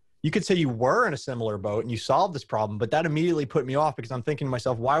position there. You could say you were in a similar boat and you solved this problem, but that immediately put me off, because I'm thinking to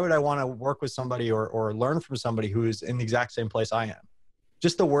myself, why would I want to work with somebody or learn from somebody who is in the exact same place I am?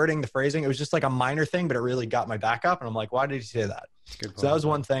 Just the wording, the phrasing, it was just like a minor thing, but it really got my back up. And I'm like, why did he say that? So that was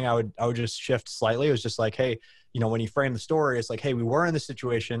one thing I would just shift slightly. It was just like, hey, you know, when you frame the story, it's like, hey, we were in this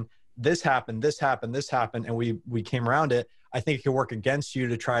situation. This happened, this happened, this happened, and we came around it. I think it could work against you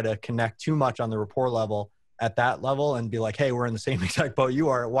to try to connect too much on the rapport level at that level and be like, hey, we're in the same exact boat you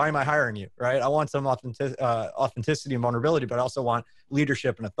are. Why am I hiring you, right? I want some authenticity and vulnerability, but I also want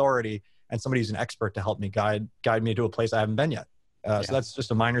leadership and authority and somebody who's an expert to help me guide me to a place I haven't been yet. So that's just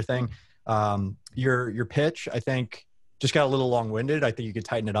a minor thing. Your pitch, I think, just got a little long-winded. I think you could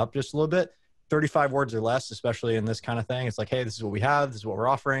tighten it up just a little bit. 35 words or less, especially in this kind of thing. It's like, hey, this is what we have. This is what we're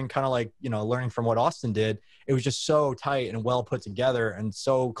offering. Kind of like, you know, learning from what Austin did. It was just so tight and well put together and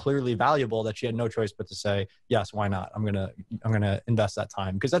so clearly valuable that she had no choice but to say, yes, why not? I'm going to invest that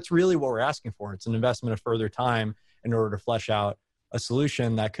time, because that's really what we're asking for. It's an investment of further time in order to flesh out a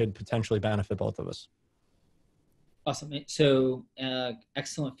solution that could potentially benefit both of us. Awesome. So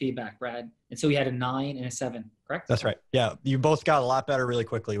excellent feedback, Brad. And so we had a 9 and a 7, correct? That's right. Yeah. You both got a lot better really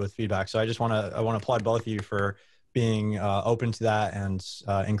quickly with feedback. So I just want to applaud both of you for being open to that and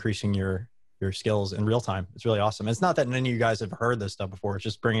increasing your skills in real time. It's really awesome. It's not that none of you guys have heard this stuff before. It's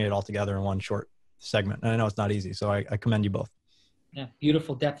just bringing it all together in one short segment. And I know it's not easy. So I commend you both. Yeah.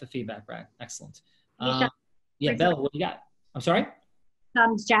 Beautiful depth of feedback, Brad. Excellent. Yeah. Bella, what do you got? I'm sorry?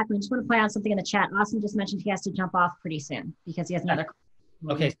 It's Jacqueline. Just want to point out something in the chat. Austin just mentioned he has to jump off pretty soon because he has another.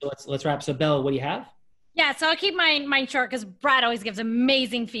 Okay, so let's wrap. So Bella, what do you have? Yeah, so I'll keep mine short because Brad always gives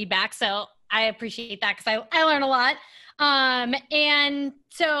amazing feedback. So I appreciate that because I learn a lot. And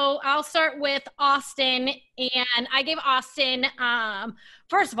so I'll start with Austin, and I gave Austin,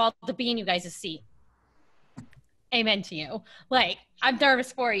 first of all, to be in you guys' seat. Amen to you. Like, I'm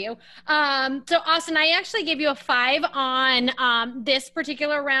nervous for you. So Austin, I actually gave you a 5 on this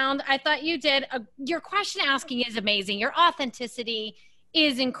particular round. I thought you did your question asking is amazing. Your authenticity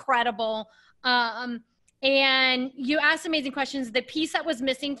is incredible. And you asked amazing questions. The piece that was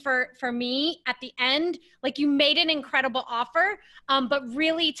missing for me at the end, like you made an incredible offer, but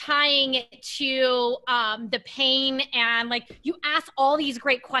really tying it to the pain, and like you asked all these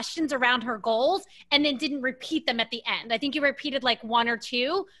great questions around her goals and then didn't repeat them at the end. I think you repeated like 1 or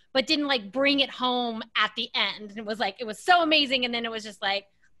 2, but didn't like bring it home at the end. And it was like, it was so amazing. And then it was just like,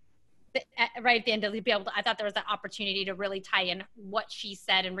 right at the end, to be able to, I thought there was that opportunity to really tie in what she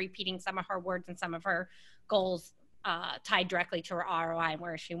said and repeating some of her words and some of her goals tied directly to her ROI and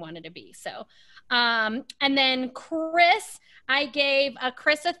where she wanted to be. So, and then Chris, I gave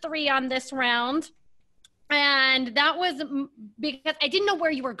Chris a 3 on this round. And that was because I didn't know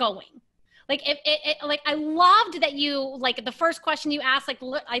where you were going. Like, like I loved that you, like the first question you asked, like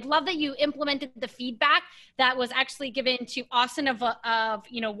I love that you implemented the feedback that was actually given to Austin of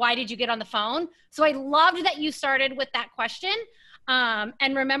you know, why did you get on the phone? So I loved that you started with that question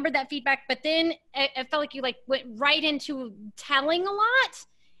and remembered that feedback. But then it felt like you like went right into telling a lot,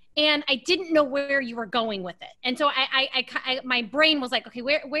 and I didn't know where you were going with it. And so I my brain was like, okay,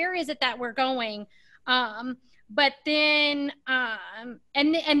 where is it that we're going? But then,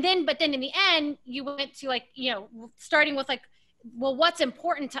 but then in the end, you went to like, you know, starting with like, well, what's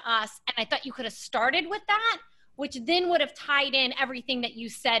important to us? And I thought you could have started with that, which then would have tied in everything that you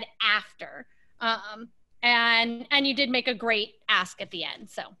said after. And you did make a great ask at the end.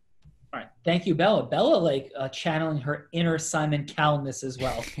 So. All right. Thank you, Bella. Bella, like channeling her inner Simon Cowellness as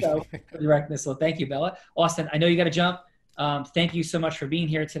well. So directness. So thank you, Bella. Austin, I know you got to jump. Thank you so much for being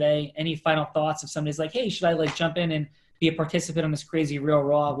here today. Any final thoughts? If somebody's like, hey, should I like jump in and be a participant on this crazy Real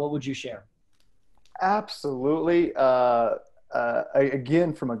Raw? What would you share? Absolutely.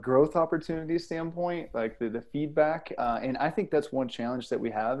 again, from a growth opportunity standpoint, like the feedback, and I think that's one challenge that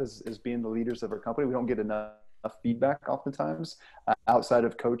we have is being the leaders of our company. We don't get enough feedback oftentimes outside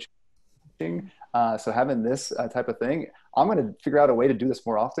of coaching. So having this type of thing, I'm going to figure out a way to do this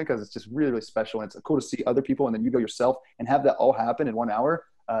more often because it's just really, really special. And it's cool to see other people and then you go yourself and have that all happen in 1 hour.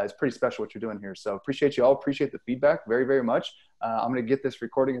 It's pretty special what you're doing here. So appreciate you all. Appreciate the feedback very, very much. I'm going to get this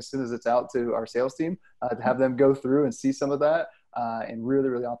recording as soon as it's out to our sales team to have them go through and see some of that and really,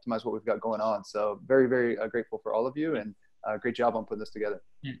 really optimize what we've got going on. So very, very grateful for all of you and great job on putting this together.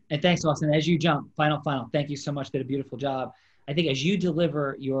 And thanks, Austin. As you jump, final, thank you so much. Did a beautiful job. I think as you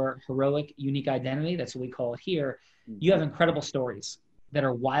deliver your heroic, unique identity, that's what we call it here, you have incredible stories that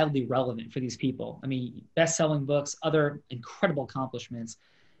are wildly relevant for these people. I mean, best-selling books, other incredible accomplishments,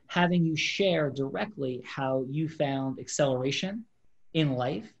 having you share directly how you found acceleration in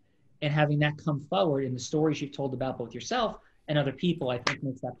life and having that come forward in the stories you've told about both yourself and other people, I think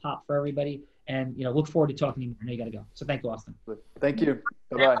makes that pop for everybody. And, you know, look forward to talking to you. I know you got to go. So thank you, Austin. Thank you.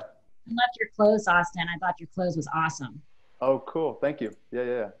 Bye-bye. I loved your clothes, Austin. I thought your clothes was awesome. Oh, cool. Thank you.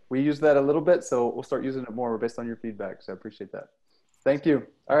 Yeah. We use that a little bit, so we'll start using it more based on your feedback. So I appreciate that. Thank you.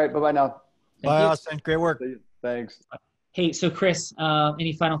 All right. Bye-bye now. Bye, Austin. Great work. Thanks. Hey, so Chris,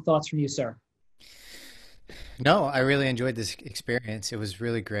 any final thoughts from you, sir? No, I really enjoyed this experience. It was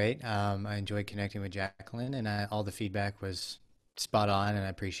really great. I enjoyed connecting with Jacqueline, and all the feedback was spot on, and I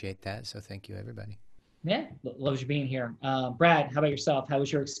appreciate that. So thank you, everybody. Yeah, loves you being here. Brad, how about yourself? How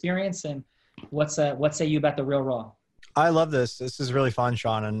was your experience, and what say you about the Real Raw? I love this. This is really fun,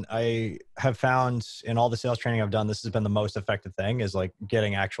 Sean. And I have found in all the sales training I've done, this has been the most effective thing is like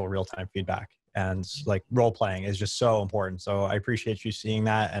getting actual real-time feedback, and like role playing is just so important. So I appreciate you seeing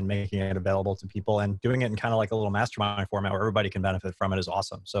that and making it available to people and doing it in kind of like a little mastermind format where everybody can benefit from it is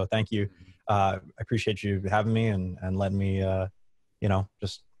awesome. So thank you. I appreciate you having me and letting me, you know,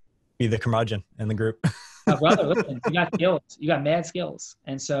 just be the curmudgeon in the group. Brother, listen, you got skills. You got mad skills.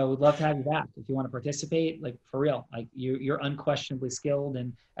 And so we'd love to have you back. If you want to participate, like for real, like you're unquestionably skilled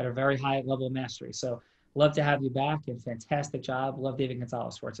and at a very high level of mastery. So love to have you back and fantastic job. Love David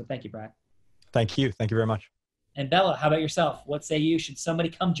Gonzalez for it. So thank you, Brad. Thank you. Thank you very much. And Bella, how about yourself? What say you? Should somebody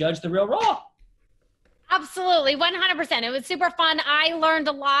come judge the Real Raw? Absolutely. 100%. It was super fun. I learned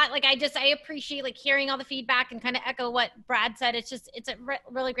a lot. Like I appreciate like hearing all the feedback and kind of echo what Brad said. It's a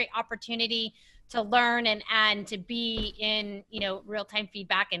really great opportunity to learn and to be in, you know, real-time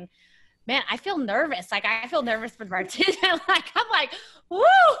feedback. And man, I feel nervous. Like I feel nervous for the participant. I'm like, woo!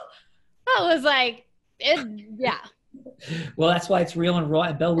 I was like, yeah. Well, that's why it's real and raw.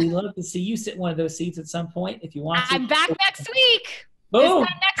 And Belle, we love to see you sit in one of those seats at some point if you want to. I'm back next week. Boom.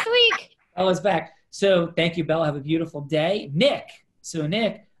 Next week. Bella's back. So thank you, Bella. Have a beautiful day. Nick. So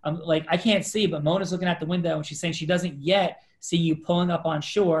Nick, I'm like, I can't see, but Mona's looking out the window and she's saying she doesn't yet see you pulling up on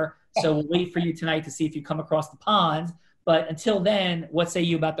shore. So we'll wait for you tonight to see if you come across the pond. But until then, what say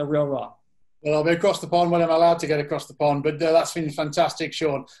you about the Real Raw? Well, I'll be across the pond when I'm allowed to get across the pond, but that's been fantastic,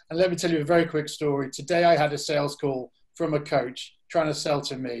 Sean. And let me tell you a very quick story. Today I had a sales call from a coach trying to sell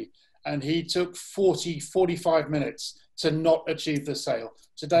to me, and he took 45 minutes to not achieve the sale.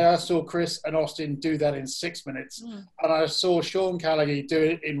 Today I saw Chris and Austin do that in 6 minutes, and I saw Sean Callagher do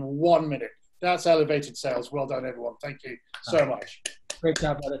it in 1 minute. That's elevated sales. Well done, everyone. Thank you so much. Great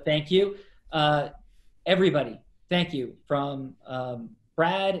job, brother. Thank you. Everybody, thank you. From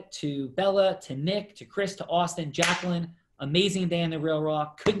Brad to Bella to Nick to Chris to Austin, Jacqueline. Amazing day in the Real Raw.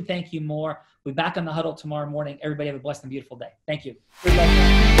 Couldn't thank you more. We'll be back on the huddle tomorrow morning. Everybody have a blessed and beautiful day. Thank you. Good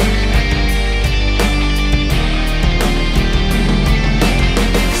luck.